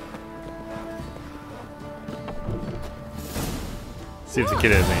 See if the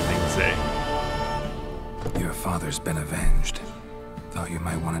kid has anything to say. Your father's been avenged. Thought you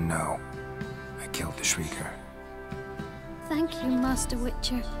might want to know. I killed the Shrieker. Thank you, Master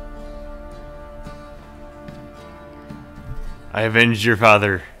Witcher. I avenged your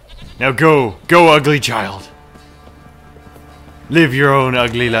father. Now go! Go, ugly child! Live your own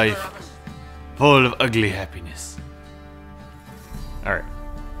ugly life. Full of ugly happiness. Alright.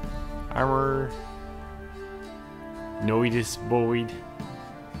 Armor. Noidus Boyd.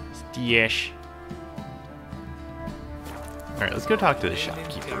 Stash. Alright, let's go talk to the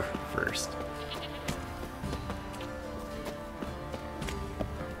shopkeeper first.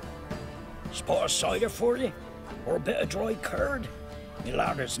 Spot of cider for you? Or a bit of dry curd? Me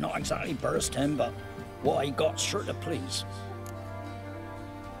ladder's not exactly bursting, but what I got's sure to please.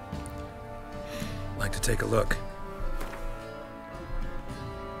 Like to take a look.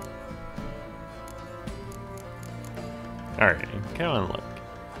 Alright, kind of want to look.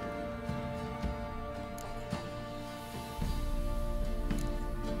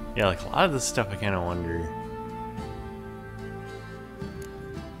 Yeah, like a lot of this stuff I kind of wonder.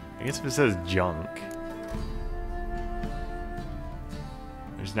 I guess if it says junk,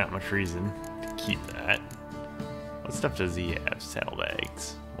 there's not much reason to keep that. What stuff does he have?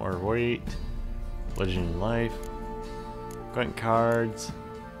 Saddlebags. More weight. Legend in life. Gwent cards.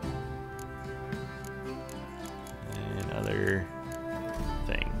 And other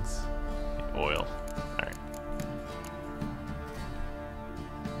things. Like oil. Alright.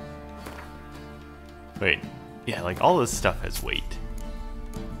 Wait. Yeah, like all this stuff has weight.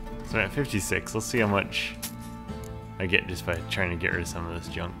 So I'm at 56. Let's see how much I get just by trying to get rid of some of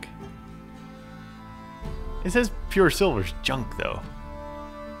this junk. It says pure silver's junk though.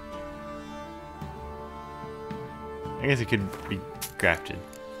 I guess it could be crafted.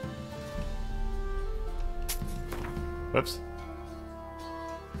 Whoops.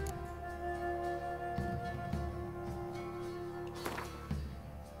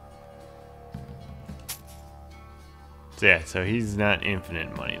 So yeah, so he's not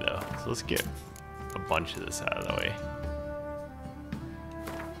infinite money though. So let's get a bunch of this out of the way.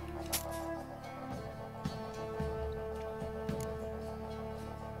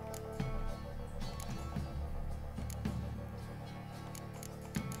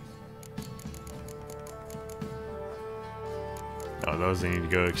 Oh, those I need to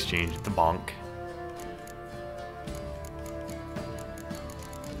go exchange at the bank.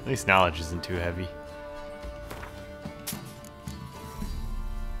 At least knowledge isn't too heavy.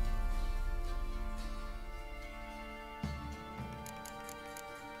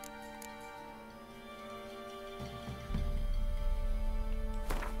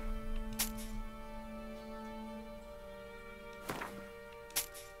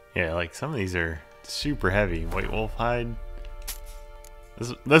 Yeah, like some of these are super heavy. White wolf hide.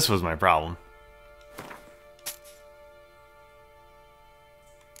 This was my problem.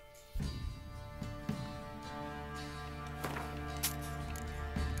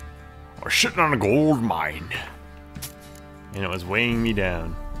 We're sitting on a gold mine. And it was weighing me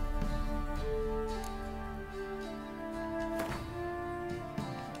down.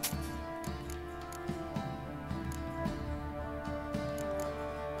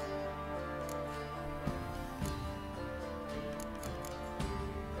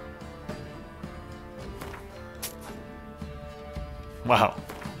 Wow.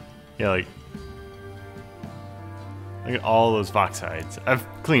 Yeah, like, look at all those fox hides. I've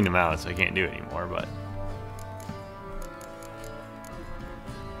cleaned them out, so I can't do it anymore, but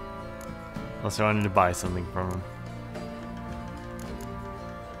unless I wanted to buy something from them.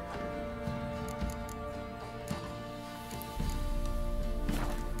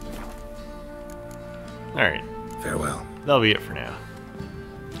 Alright. Farewell. That'll be it for now.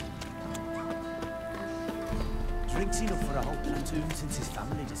 Drinks enough for a whole platoon since his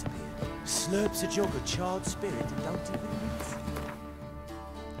family disappeared. Slurps a jug of charred spirit and don't even eat.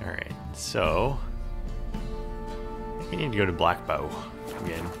 Alright, so I think I need to go to Blackbow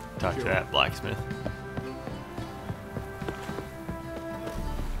again. Talk to that blacksmith.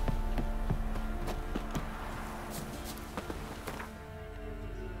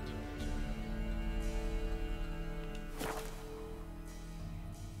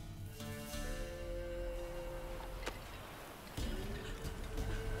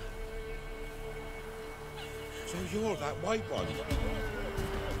 So you're that white one?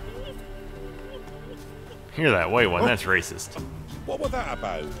 You're that white one, that's racist. What was that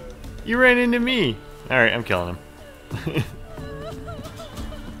about? You ran into me. Alright, I'm killing him.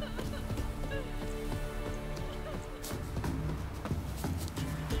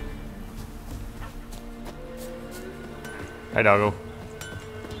 Hi, doggo.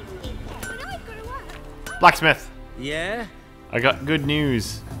 Blacksmith. Yeah? I got good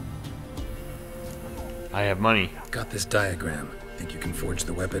news. I have money. Got this diagram. Think you can forge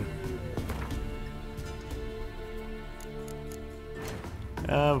the weapon?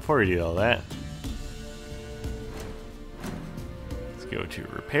 Before we do all that, let's go to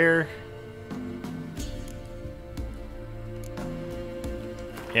repair.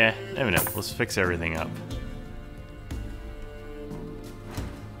 Yeah, I have enough. Let's fix everything up.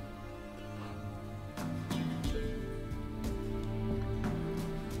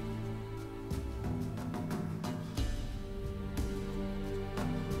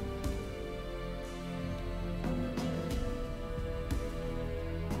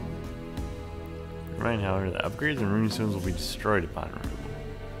 Remind, however, the upgrades and runestones will be destroyed upon removal.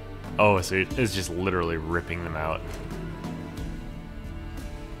 Oh, so it's just literally ripping them out.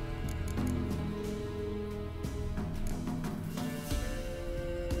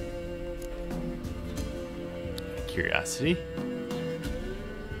 Curiosity.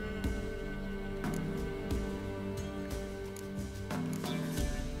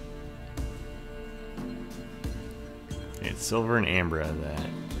 It's silver and amber out of that.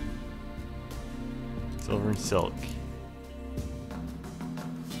 Silver and silk.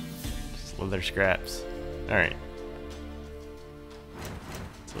 Just leather scraps. Alright.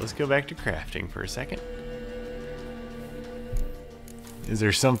 So let's go back to crafting for a second. Is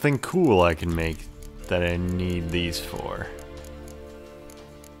there something cool I can make that I need these for?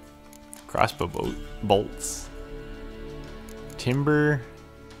 Crossbow bolts. Timber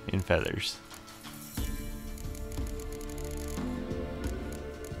and feathers.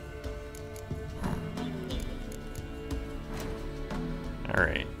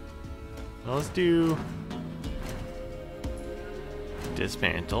 Alright. Well, let's do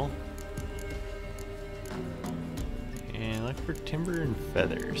dismantle. And look for timber and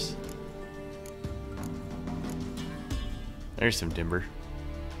feathers. There's some timber.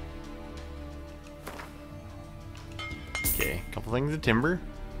 Okay, a couple things of timber.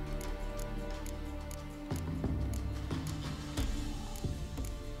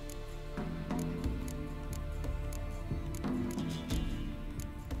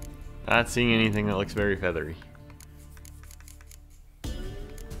 Not seeing anything that looks very feathery. Which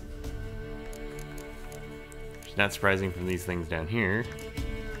is not surprising from these things down here.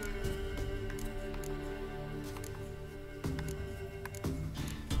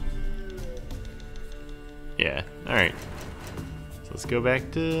 Yeah, alright. So let's go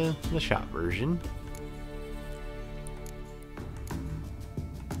back to the shop version.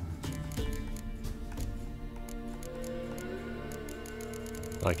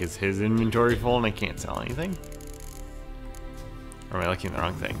 Like, is his inventory full and I can't sell anything? Or am I looking at the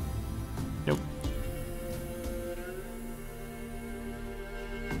wrong thing? Nope.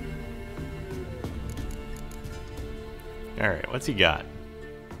 Alright, what's he got?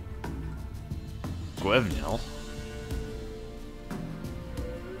 Gwevnil.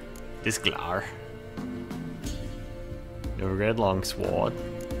 Disglar. Novigrad Longsword.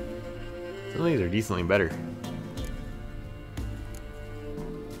 Some of these are decently better.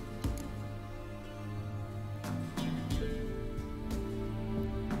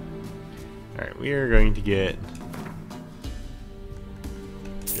 Alright, we are going to get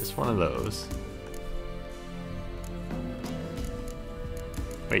just one of those.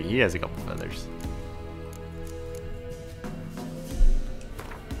 Wait, he has a couple feathers.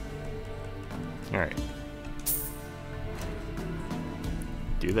 Alright.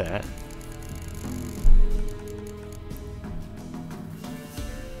 Do that.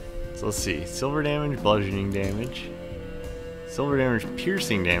 So let's see. Silver damage, bludgeoning damage. Silver damage,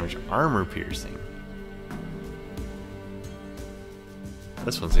 piercing damage, armor piercing.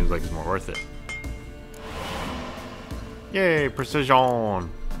 This one seems like it's more worth it. Yay, precision!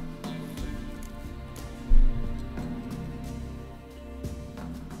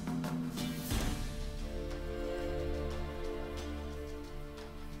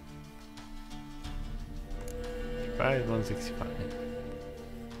 Five, 165.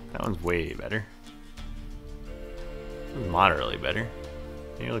 That one's way better. This one's moderately better.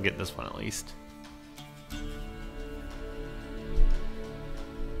 Maybe we'll get this one at least.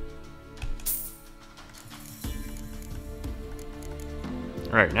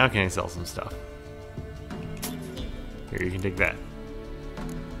 Alright, now can I sell some stuff? Here, you can take that.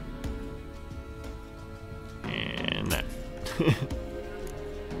 And that.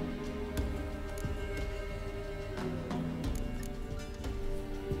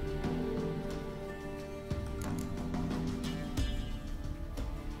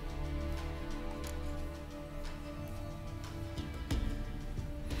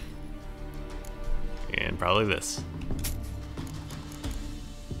 probably this.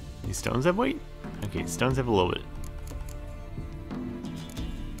 These stones have weight? Okay, stones have a little bit.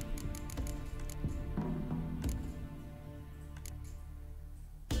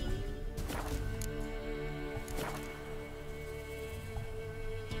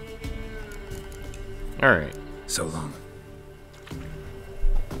 Alright. So long.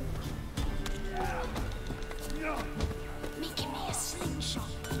 Making me a slingshot.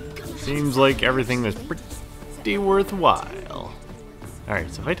 Seems like everything was pretty worthwhile.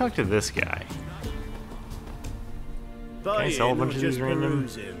 Alright, so if I talk to this guy, can I sell a bunch of these random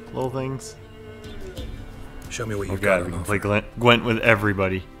little things? Show me what Oh you've got. god, we can play Gwent with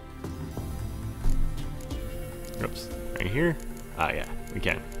everybody. Oops. Right here? Ah, yeah, we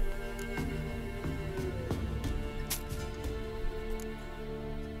can.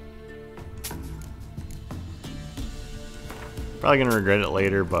 Probably gonna regret it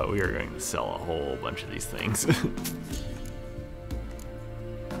later, but we are going to sell a whole bunch of these things.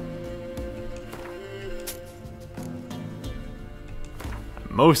 I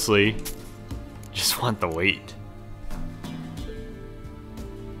mostly just want the weight.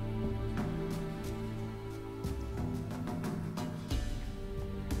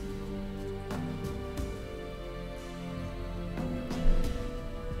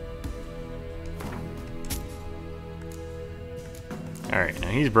 Alright, now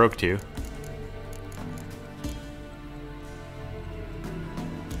he's broke too.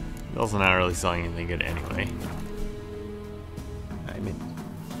 He's also not really selling anything good anyway. I mean,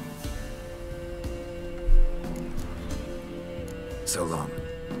 so long.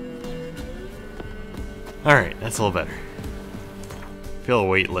 Alright, that's a little better. Feel a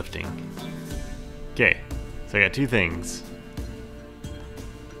weight lifting. Okay, so I got two things.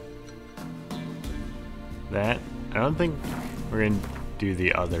 That, I don't think we're gonna do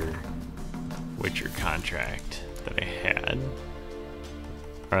the other Witcher contract that I had.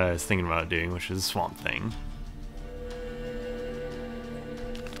 Or I was thinking about doing, which was a Swamp Thing.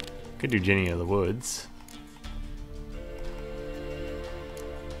 Could do Jenny of the Woods.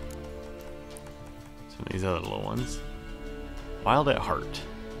 Some of these other little ones. Wild at Heart.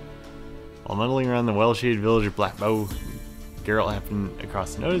 While muddling around the well-shaded village of Blackbow, Geralt happened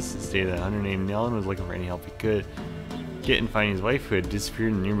across the notice. It stated that a hunter named Nellen was looking for any help he could get in finding his wife, who had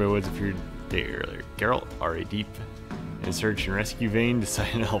disappeared in the nearby woods a few days earlier. Geralt, already deep in a search and rescue vein,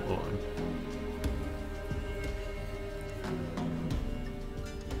 decided to help along.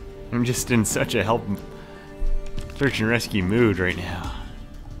 I'm just in such a search and rescue mood right now.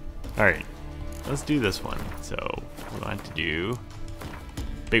 Alright, let's do this one. So, we want to do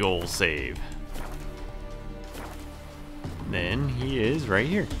big ol' save. Then he is right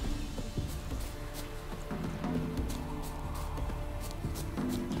here.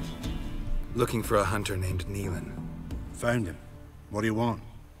 Looking for a hunter named Neelan. Found him. What do you want?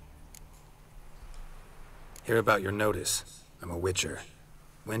 Hear about your notice. I'm a Witcher.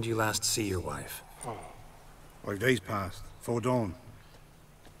 When did you last see your wife? 5 days passed, 'fore dawn.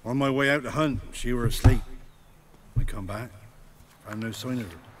 On my way out to hunt, she were asleep. I come back, found no sign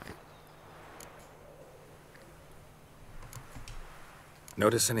of her.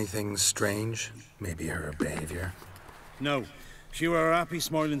 Notice anything strange? Maybe her behavior? No, she were her happy,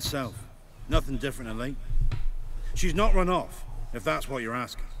 smiling self. Nothing different of late. She's not run off, if that's what you're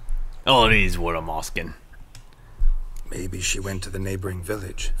asking. Oh, it is what I'm asking. Maybe she went to the neighboring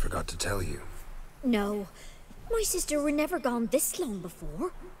village, forgot to tell you. No, my sister were never gone this long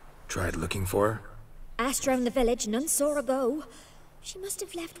before. Tried looking for her? Asked round the village, none saw her go. She must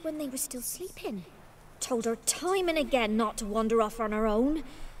have left when they were still sleeping. Told her time and again not to wander off on her own.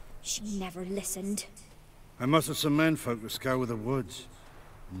 She never listened. I must have some menfolk to scour the woods.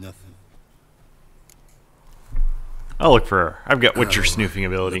 Nothing. I'll look for her. I've got Witcher snooping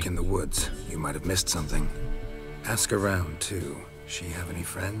ability. Look in the woods. You might have missed something. Ask around, too. She have any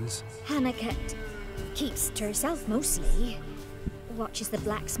friends? Hannah keeps to herself mostly. Watches the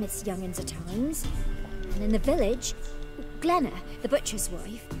blacksmith's young'uns at times. And in the village, Glenna, the butcher's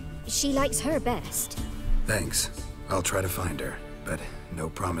wife, she likes her best. Thanks. I'll try to find her, but no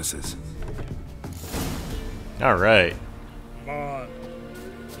promises. Alright. Come on.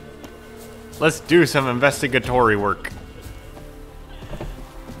 Let's do some investigatory work.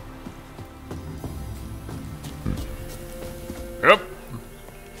 Yep.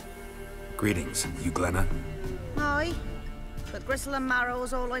 Greetings, you Glenna. Aye. But gristle and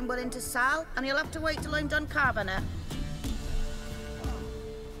marrow's all I'm willing to sell, and you'll have to wait till I'm done carving it.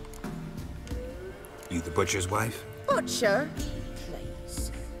 You the butcher's wife? Butcher?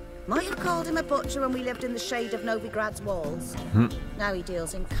 Please. Might have called him a butcher when we lived in the shade of Novigrad's walls. Now he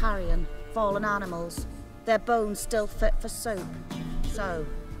deals in carrion, fallen animals. their bones still fit for soup. So,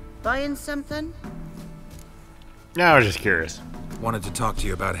 buying something? No, I was just curious. Wanted to talk to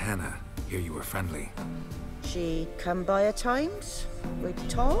you about Hannah. Hear you were friendly. She come by at times? We'd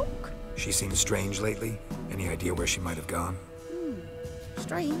talk? She seems strange lately. Any idea where she might have gone?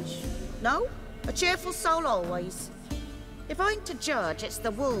 Strange. No? A cheerful soul always. If I'm to judge, it's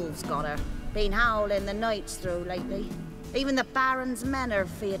the wolves got her. Been howling the nights through lately. Even the Baron's men are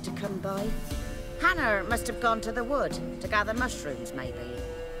feared to come by. Hannah must have gone to the wood to gather mushrooms, maybe.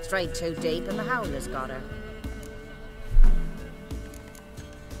 Strayed too deep and the howlers got her.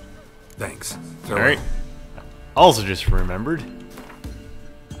 Thanks. Alright. Also just remembered,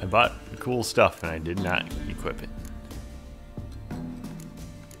 I bought cool stuff and I did not equip it.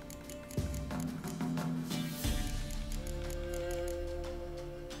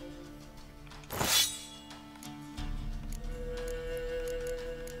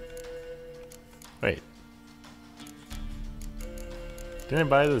 Wait. Did I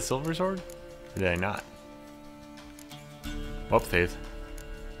buy the silver sword? Or did I not? Whoop, Faith.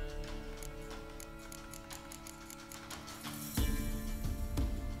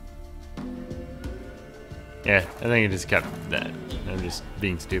 Yeah, I think I just kept that. I'm just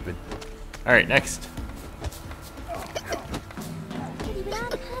being stupid. Alright, next.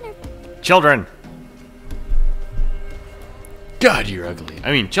 Children! God, you're ugly.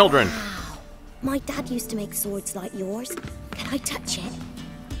 I mean, children! My dad used to make swords like yours. Can I touch it?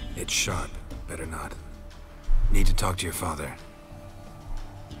 It's sharp. Better not. Need to talk to your father.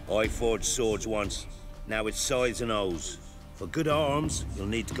 I forged swords once. Now it's size and O's. For good arms, you'll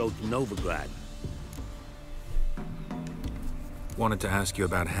need to go to Novigrad. Wanted to ask you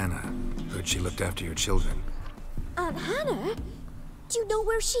about Hannah. Heard she looked after your children. Aunt Hannah? Do you know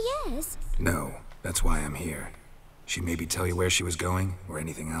where she is? No, that's why I'm here. She maybe tell you where she was going, or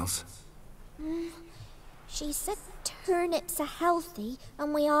anything else? She said turnips are healthy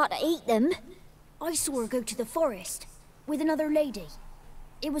and we ought to eat them. I saw her go to the forest with another lady.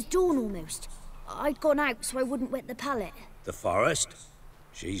 It was dawn almost. I'd gone out so I wouldn't wet the pallet. The forest?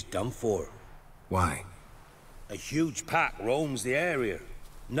 She's done for. Why? A huge pack roams the area.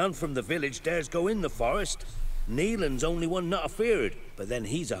 None from the village dares go in the forest. Neelan's only one not afeared, but then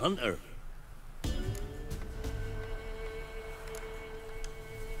he's a hunter.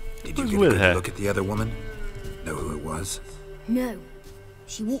 Did you get a good look at the other woman? Know who it was? No.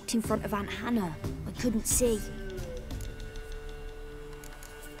 She walked in front of Aunt Hannah. I couldn't see.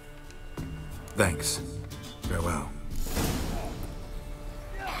 Thanks. Farewell.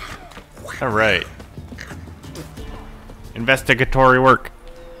 Alright. Investigatory work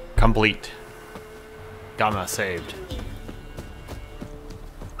complete. Gamma saved.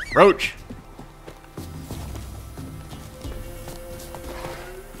 Roach!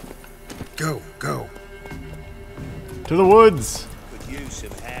 Go, go. To the woods! Could use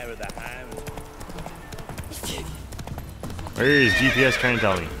some hair of the hound. Where is GPS trying to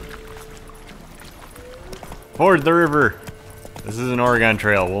tell me? Ford the river! This is an Oregon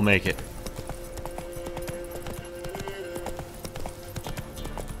Trail, we'll make it.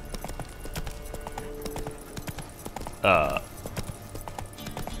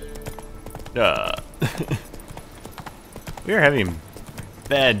 We are having a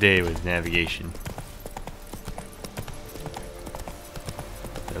bad day with navigation.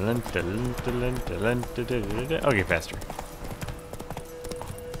 Okay, faster.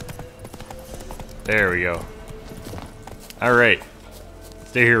 There we go. Alright.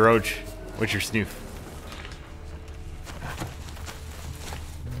 Stay here, Roach. What's your snoof?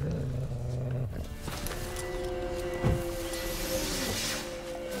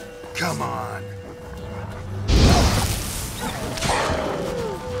 Come on.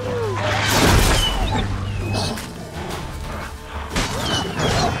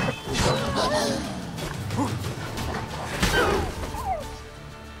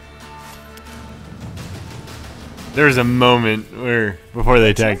 There's a moment where, before they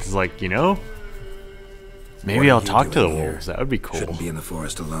attack, it's like, you know, maybe I'll talk to the wolves. That would be cool. Shouldn't be in the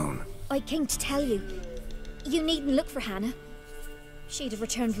forest alone. I came to tell you. You needn't look for Hannah. She'd have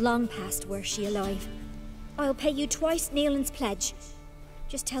returned long past were she alive. I'll pay you twice Neelan's pledge.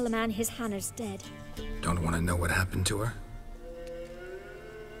 Just tell the man his Hannah's dead. Don't want to know what happened to her?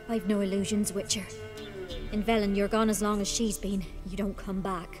 I've no illusions, Witcher. In Velen, you're gone as long as she's been. You don't come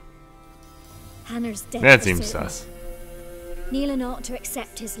back. Hannah's dead. That seems sus. Neelan ought to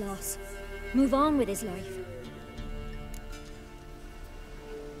accept his loss. Move on with his life.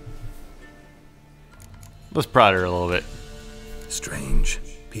 Let's prod her a little bit. Strange.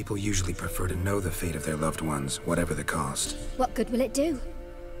 People usually prefer to know the fate of their loved ones, whatever the cost. What good will it do?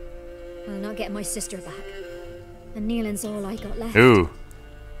 I'll not get my sister back. And Nealon's all I got left. Ooh.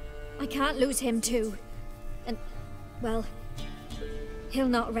 I can't lose him too. And, well, he'll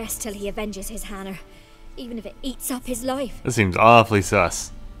not rest till he avenges his Hannah, even if it eats up his life. This seems awfully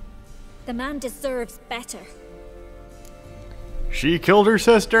sus. The man deserves better. She killed her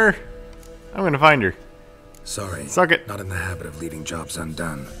sister. I'm gonna find her. Sorry. Suck it. Not in the habit of leaving jobs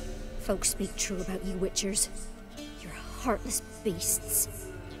undone. Folks speak true about you Witchers. You're heartless beasts.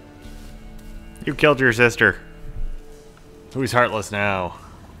 You killed your sister. Who's heartless now?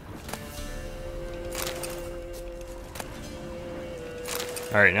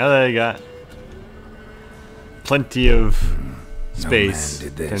 Alright, now that I got plenty of space,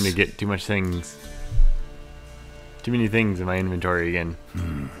 time to get too much things. Too many things in my inventory again.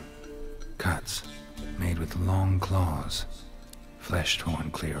 Cuts. Made with long claws. Flesh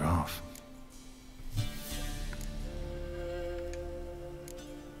torn clear off.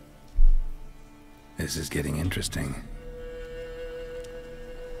 This is getting interesting.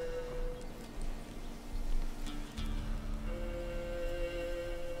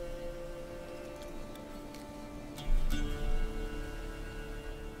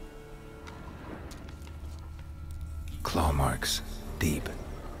 Claw marks. Deep.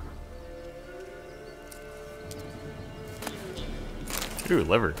 Ooh,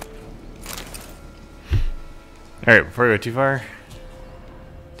 liver. Alright, before I go too far,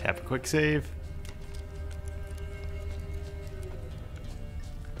 tap a quick save.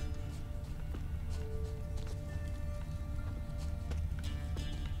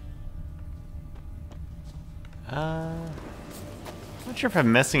 Not sure if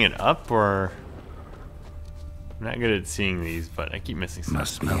I'm messing it up or I'm not good at seeing these, but I keep missing stuff.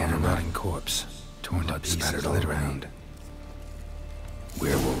 Must be a rotting corpse. Torn to pieces all around.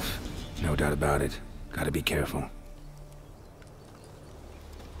 Werewolf. No doubt about it. Gotta be careful.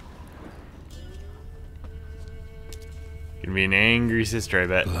 Gonna be an angry sister, I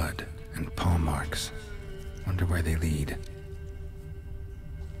bet. Blood and paw marks. Wonder where they lead.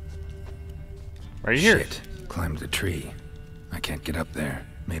 Right here. Shit. Climbed the tree. I can't get up there.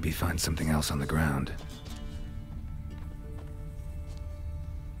 Maybe find something else on the ground.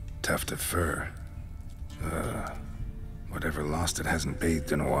 Tuft of fur. Whatever lost it hasn't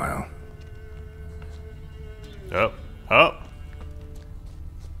bathed in a while. Oh. Oh.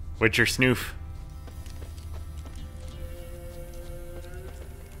 Witcher snoof.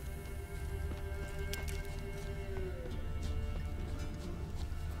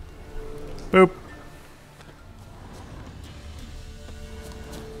 Boop.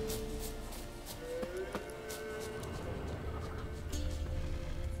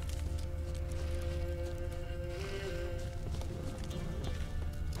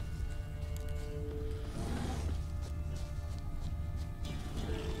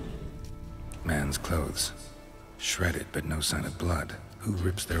 Man's clothes. Shredded, but no sign of blood. Who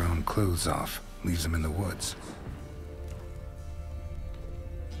rips their own clothes off, leaves them in the woods?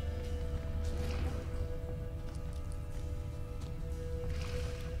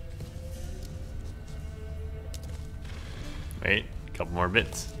 Wait, a couple more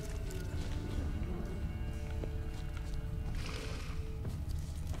bits.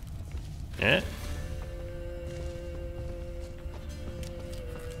 Yeah.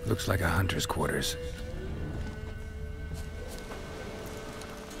 Looks like a hunter's quarters.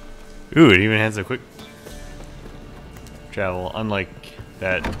 Ooh, it even has a quick travel, unlike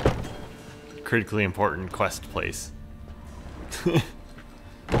that critically important quest place.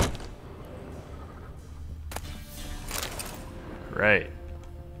 Right.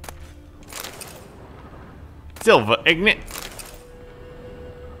 Silva Ignit.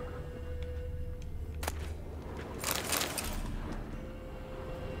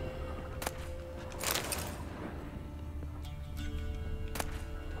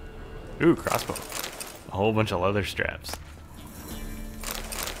 Ooh, crossbow. A whole bunch of leather straps.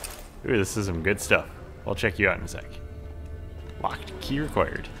 Ooh, this is some good stuff. I'll check you out in a sec. Locked key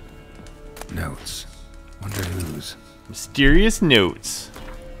required. Notes. Wonder whose. Mysterious notes.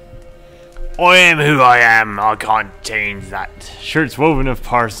 I am who I am. I can't change that. Shirts woven of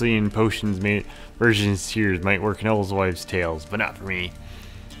parsley and potions made virgins' tears might work in elves' wives' tales, but not for me.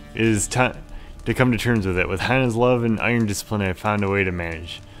 It is time to come to terms with it. With Hannah's love and iron discipline, I have found a way to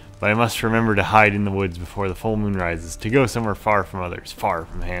manage. But I must remember to hide in the woods before the full moon rises, to go somewhere far from others, far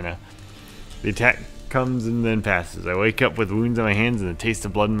from Hannah. The attack comes and then passes. I wake up with wounds on my hands and the taste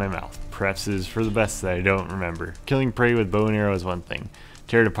of blood in my mouth. Perhaps it is for the best that I don't remember. Killing prey with bow and arrow is one thing.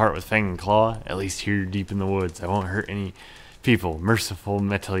 Tear it apart with fang and claw, at least here deep in the woods. I won't hurt any people. Merciful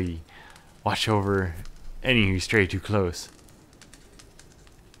Metali, watch over any who stray too close.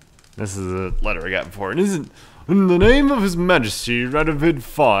 This is a letter I got before. It isn't. In the name of His Majesty, Radovid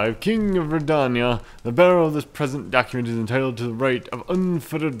V, King of Redania, the bearer of this present document is entitled to the right of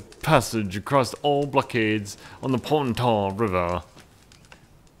unfettered passage across all blockades on the Pontar River.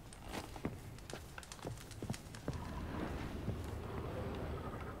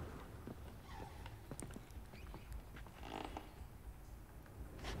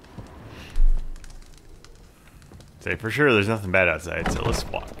 Say for sure there's nothing bad outside, so let's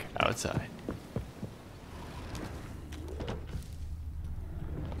walk outside.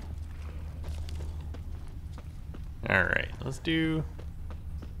 Alright, let's do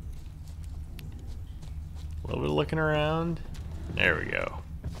a little bit of looking around. There we go.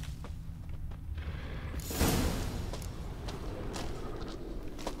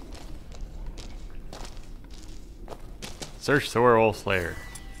 Search the werewolf slayer.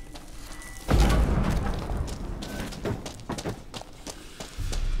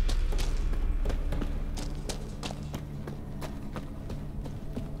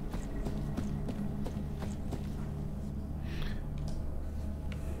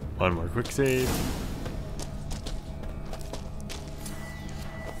 One more quick save.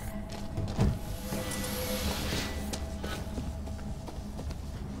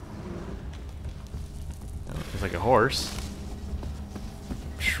 Looks like a horse.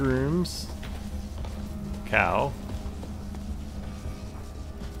 Shrooms. Cow.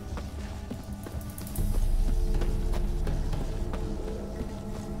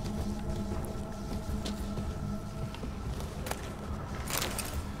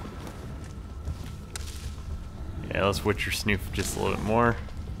 Yeah, let's Witcher snoof just a little bit more.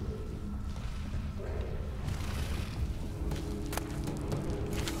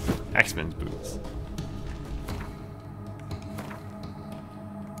 Axeman's boots.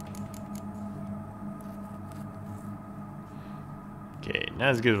 Okay, not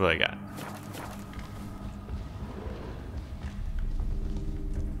as good as what I got.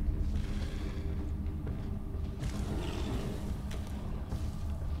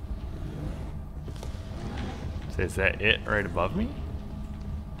 So is that it right above me?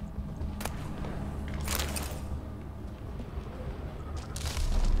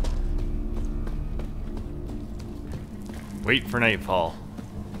 Wait for nightfall.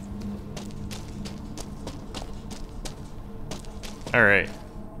 Alright.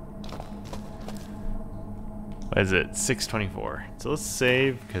 What is it? 6:24. So let's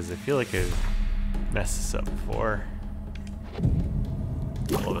save, because I feel like I've messed this up before. A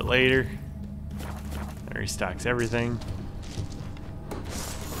little bit later. That restocks everything.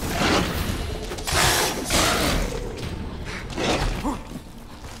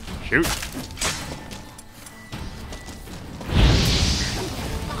 Shoot.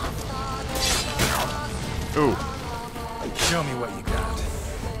 Ooh. Show me what you got.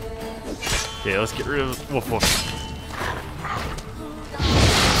 Okay, let's get rid of Wolf Wolf.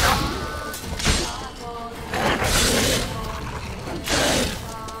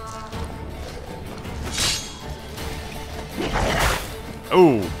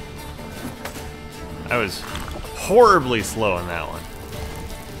 Oh. I was horribly slow on that one.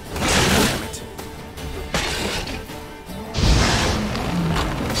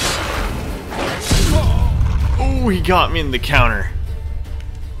 Oh, he got me in the counter.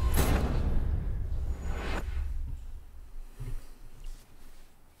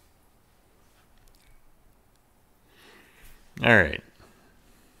 All right.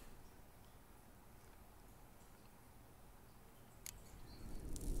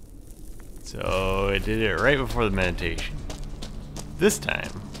 So I did it right before the meditation. This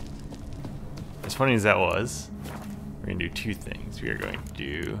time, as funny as that was, we're gonna do two things. We are going to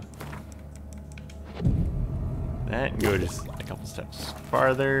do that and go just a couple steps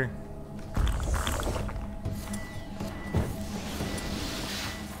farther.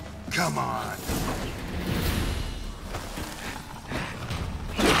 Come on.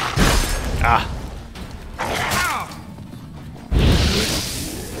 Ah.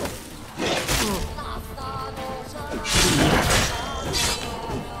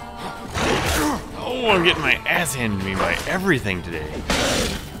 Oh, I'm getting my ass handed to me by everything today.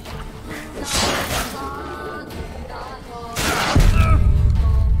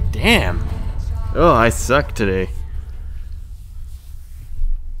 Damn. Oh, I suck today.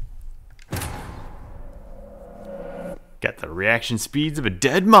 Got the reaction speeds of a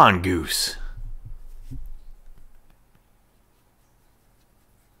dead mongoose.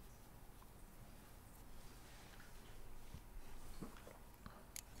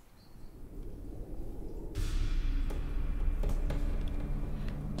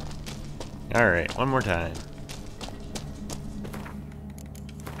 All right, one more time.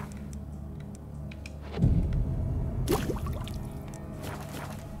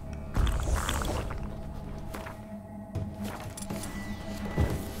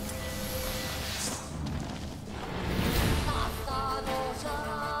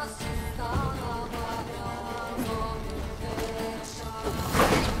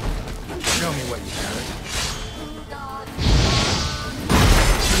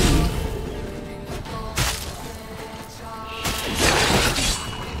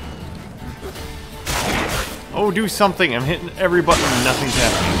 Go do something. I'm hitting every button and nothing's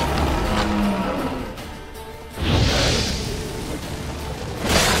happening.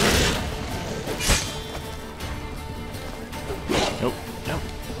 Nope. Nope.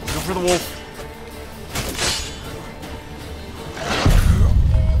 Go for the wolf.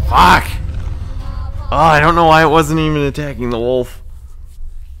 Fuck! Oh, I don't know why it wasn't even attacking the wolf.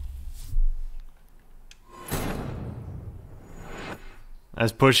 I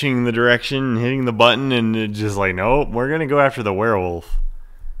was pushing the direction and hitting the button and it just like, nope, we're gonna go after the werewolf.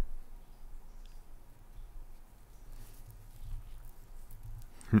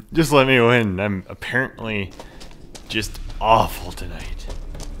 Just let me win. I'm apparently just awful tonight.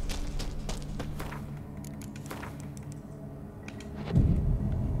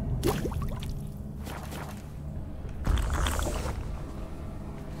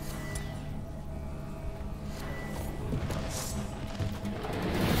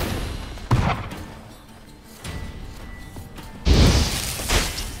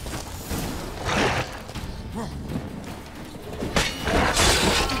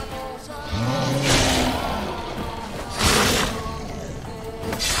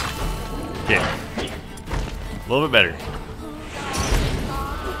 A little bit better.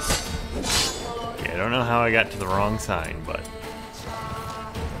 Okay, I don't know how I got to the wrong sign, but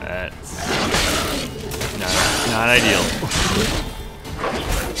that's not ideal.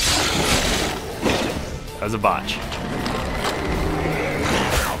 That was a botch.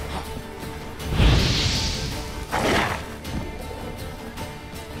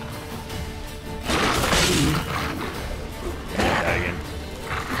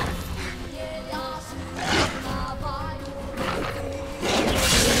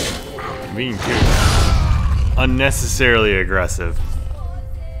 Being too unnecessarily aggressive.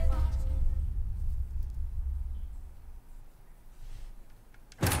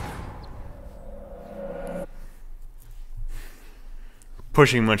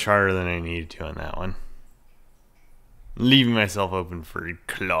 Pushing much harder than I needed to on that one. Leaving myself open for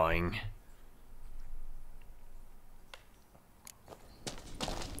clawing.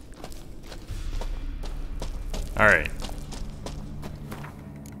 Alright.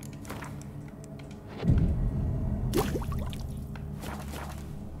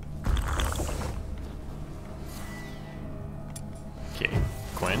 Okay,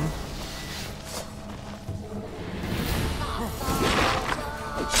 Gwen.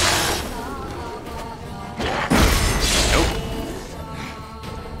 Nope.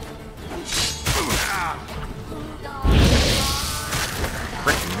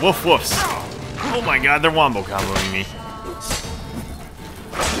 Frickin' woof woofs. Oh my god, they're wombo comboing me.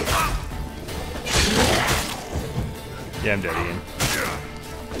 Yeah, I'm dead again.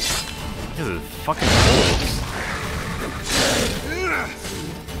 Because of fucking wolves.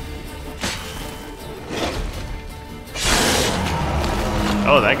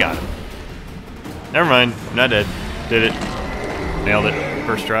 Oh, that got him. Never mind. I'm not dead. Did it. Nailed it.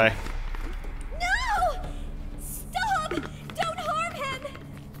 First try. No! Stop! Don't harm him!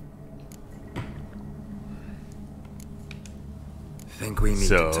 Think we need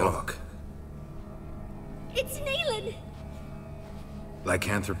to talk. It's Nealon!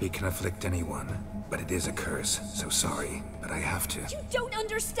 Lycanthropy can afflict anyone, but it is a curse, so sorry, but I have to. You don't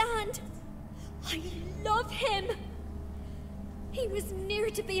understand! I love him! He was near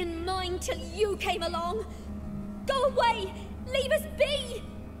to being mine till you came along! Go away! Leave us be!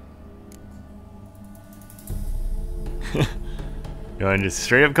 You want to just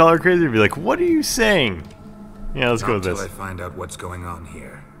straight up call her crazy or be like, what are you saying? Yeah, let's go with this. Until I find out what's going on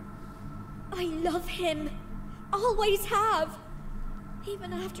here. I love him. Always have.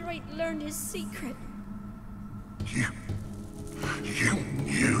 Even after I'd learned his secret. You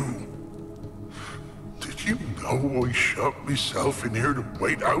knew? Did you know I shut myself in here to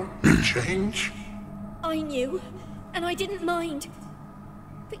wait out the change? I knew, and I didn't mind.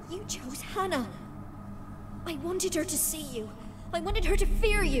 But you chose Hannah. I wanted her to see you. I wanted her to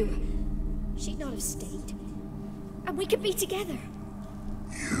fear you. She'd not have stayed. And we could be together.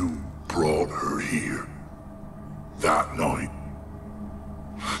 You brought her here. That night.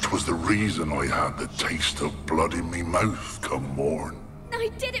 It was the reason I had the taste of blood in me mouth come morn. I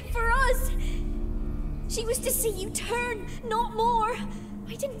did it for us. She was to see you turn, not more.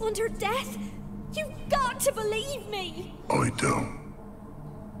 I didn't want her death. You've got to believe me. I don't.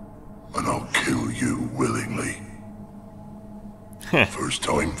 And I'll kill you willingly. First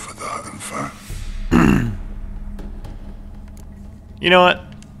time for that, in fact. You know what?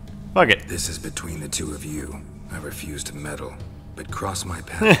 Fuck it. This is between the two of you. I refuse to meddle, but cross my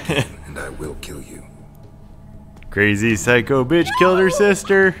path again, and I will kill you. Crazy psycho bitch killed her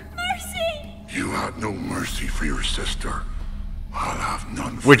sister. Mercy! You had no mercy for your sister, I'll have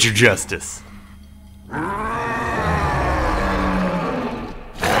none for Witcher justice.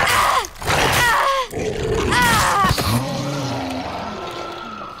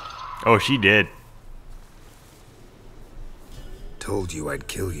 Oh, she did. Told you I'd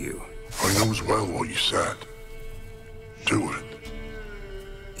kill you. I knows well what you said. Do it.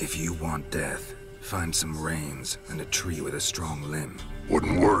 If you want death, find some reins and a tree with a strong limb.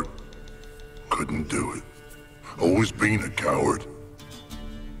 Wouldn't work. Couldn't do it. Always been a coward.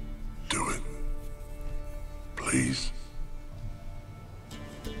 Do it. Please.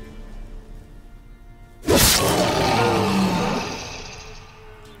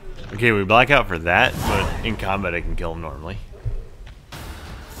 Okay, we black out for that, but in combat I can kill him normally.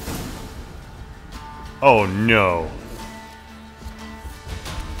 Oh no.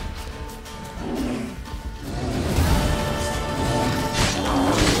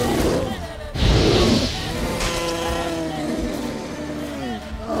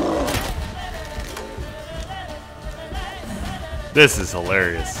 This is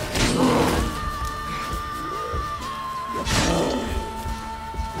hilarious.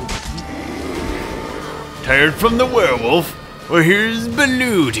 Tired from the werewolf? Well, here's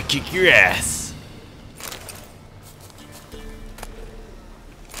Baloo to kick your ass.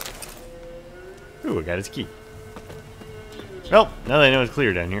 Ooh, I got his key. Well, now that I know it's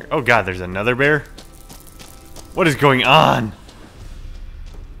clear down here. Oh god, there's another bear? What is going on?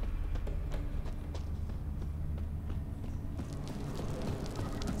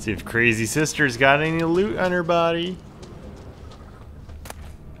 See if Crazy Sister's got any loot on her body.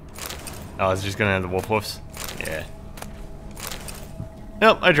 Oh, it's just gonna have the wolf woofs? Yeah.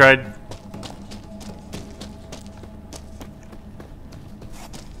 Nope, I tried.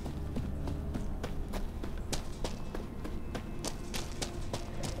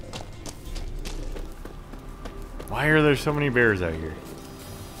 Why are there so many bears out here?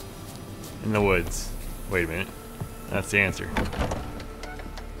 In the woods. Wait a minute. That's the answer.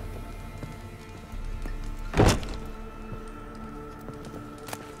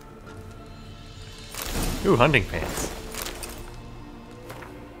 Ooh, hunting pants.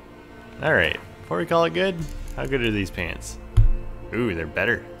 Alright, before we call it good, how good are these pants? Ooh, they're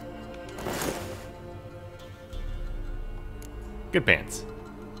better. Good pants.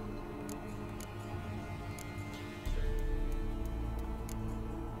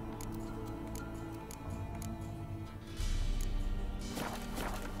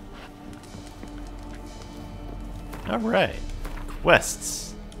 Alright, quests.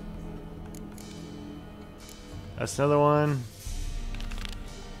 That's another one.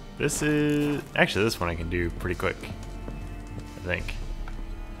 This is... Actually, this one I can do pretty quick, I think.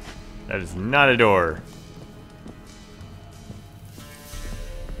 That is not a door.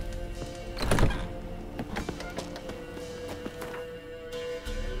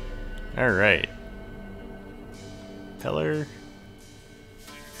 Alright. Pillar.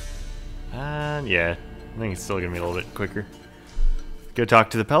 And yeah, I think it's still gonna be a little bit quicker. Go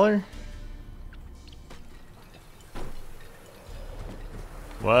talk to the Peller.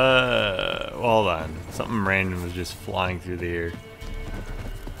 Whoa, hold on. Something random was just flying through the air.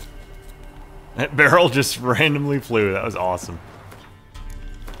 That barrel just randomly flew. That was awesome.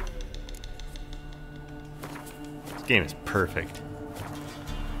 This game is perfect.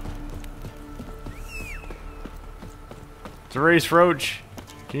 It's a race, Roach.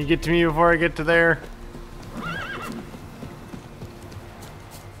 Can you get to me before I get to there?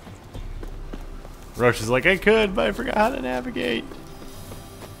 Roach is like, I could, but I forgot how to navigate.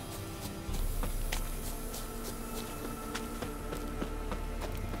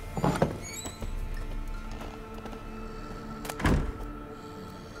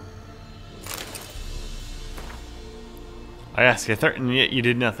 I ask, I threatened, and yet you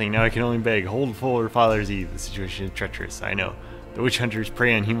did nothing. Now I can only beg. Hold full, Father's Eve. The situation is treacherous, I know. The witch hunters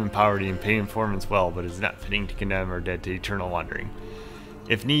prey on human poverty and pay informants well, but it is not fitting to condemn our dead to eternal wandering.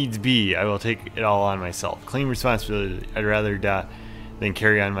 If needs be, I will take it all on myself. Claim responsibility. I'd rather die than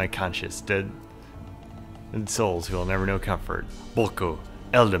carry on my conscience. Dead and souls who will never know comfort. Bolko,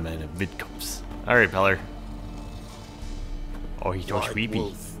 Elderman of Midcups. Alright, Peller. Oh, he's all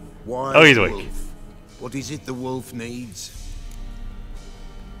sleepy. Oh, he's awake. What is it the wolf needs?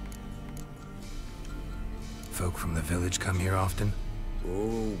 Folk from the village come here often?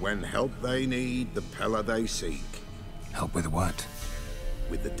 Oh, when help they need, the Peller they seek. Help with what?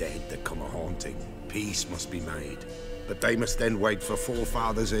 With the dead that come a-haunting, peace must be made. But they must then wait for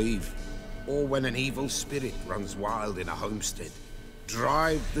Forefathers' Eve. Or when an evil spirit runs wild in a homestead.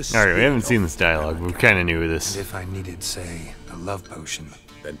 Drive the Alright, we haven't seen this dialogue, we're kinda new with this. And if I needed, say, a love potion,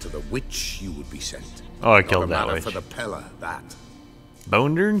 then to the witch you would be sent. Oh, I killed that Not a matter witch. for the Peller, that.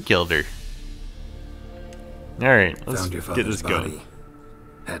 Boned her and killed her. Alright, let's Found your get father's this going. body.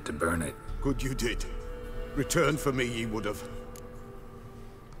 Had to burn it. Good you did. Return for me ye would have.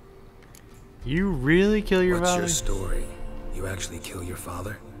 You really kill your What's father? your story? You actually kill your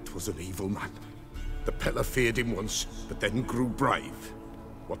father? 'Twas an evil man. The Peller feared him once, but then grew brave.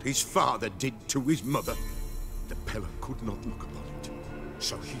 What his father did to his mother, the Peller could not look upon it.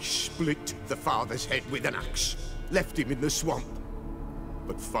 So he split the father's head with an axe, left him in the swamp.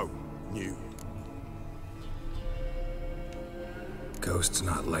 But Foe knew. Ghost's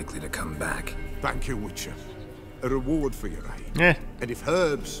not likely to come back. Thank you, Witcher. A reward for your aid. Yeah. And if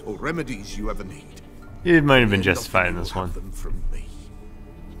herbs or remedies you ever need, It might have been fear justified in nothing, this you'll have one. them from me.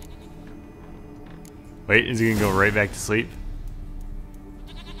 Wait, is he gonna go right back to sleep?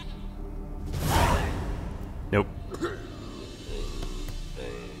 Nope.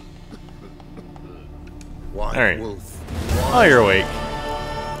 White Alright. Wolf. Oh, you're awake.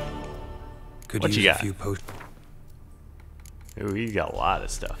 Could What use you a got? few potions. Ooh, he's got a lot of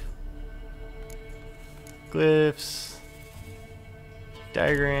stuff. Glyphs.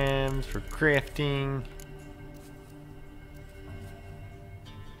 Diagrams for crafting.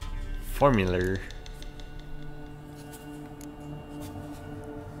 Formula.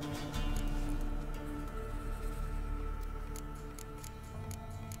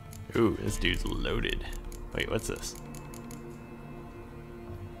 Ooh, this dude's loaded. Wait, what's this?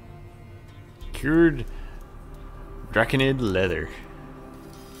 Cured Draconid leather.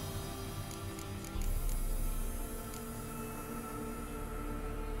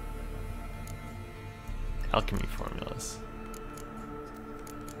 Alchemy formulas.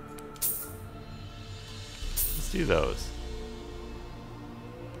 Let's do those.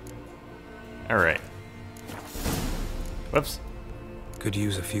 Alright. Whoops. Could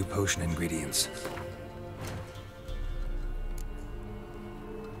use a few potion ingredients.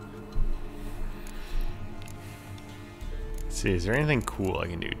 Let's see, is there anything cool I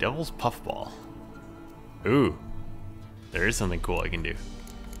can do? Devil's Puffball. Ooh. There is something cool I can do.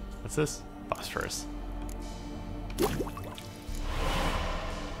 What's this? Phosphorus.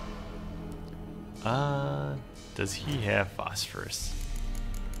 Does he have phosphorus?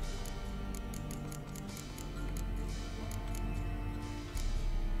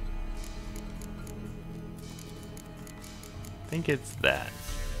 I think it's that.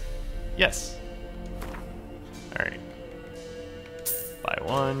 Yes. Alright. Buy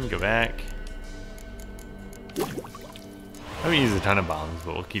one, go back. I haven't used a ton of bombs,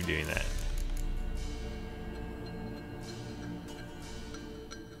 but we'll keep doing that.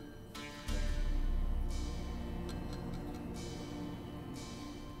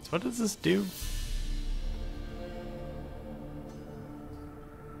 So what does this do?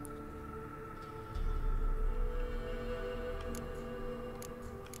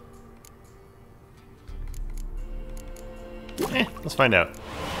 Let's find out.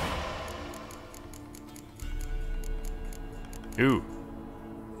 Ooh.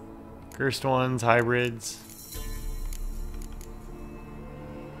 Cursed ones, hybrids.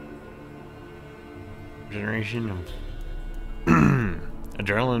 Generation of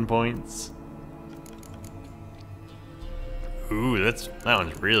adrenaline points. Ooh, that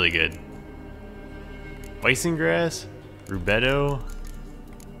one's really good. Weisengrass, Rubetto,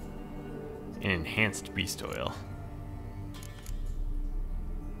 and enhanced beast oil.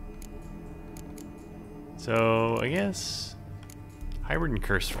 So I guess hybrid and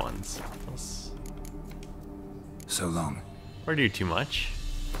cursed ones. So long. Or do too much.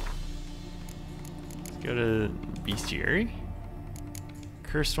 Let's go to bestiary.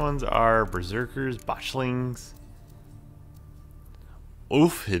 Cursed ones are berserkers, botchlings,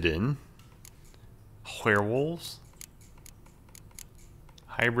 Ulfhidden, werewolves.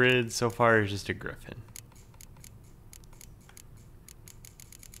 Hybrid so far is just a griffin.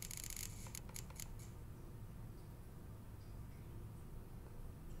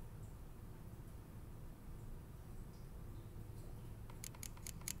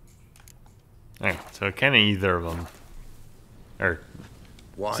 Alright, so kind of either of them. Or,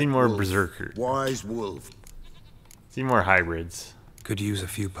 see more Wolf. berserker. Wise Wolf. See more hybrids. Could use a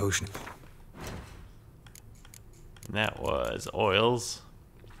few potion. And that was oils.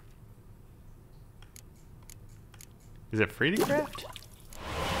 Is it free to craft?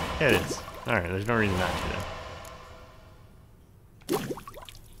 Yeah, it is. Alright, there's no reason not to then.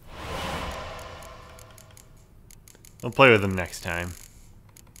 We'll play with them next time.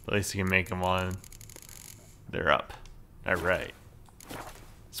 At least you can make them on. They're up. Alright.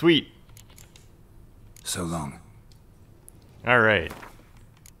 Sweet. So long. Alright.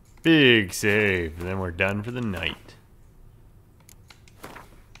 Big save, and then we're done for the night.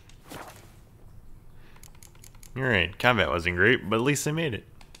 Alright, combat wasn't great, but at least I made it.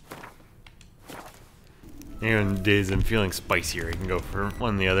 And on days I'm feeling spicier, I can go for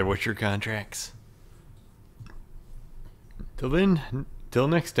one of the other Witcher contracts. Till then, till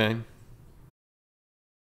next time.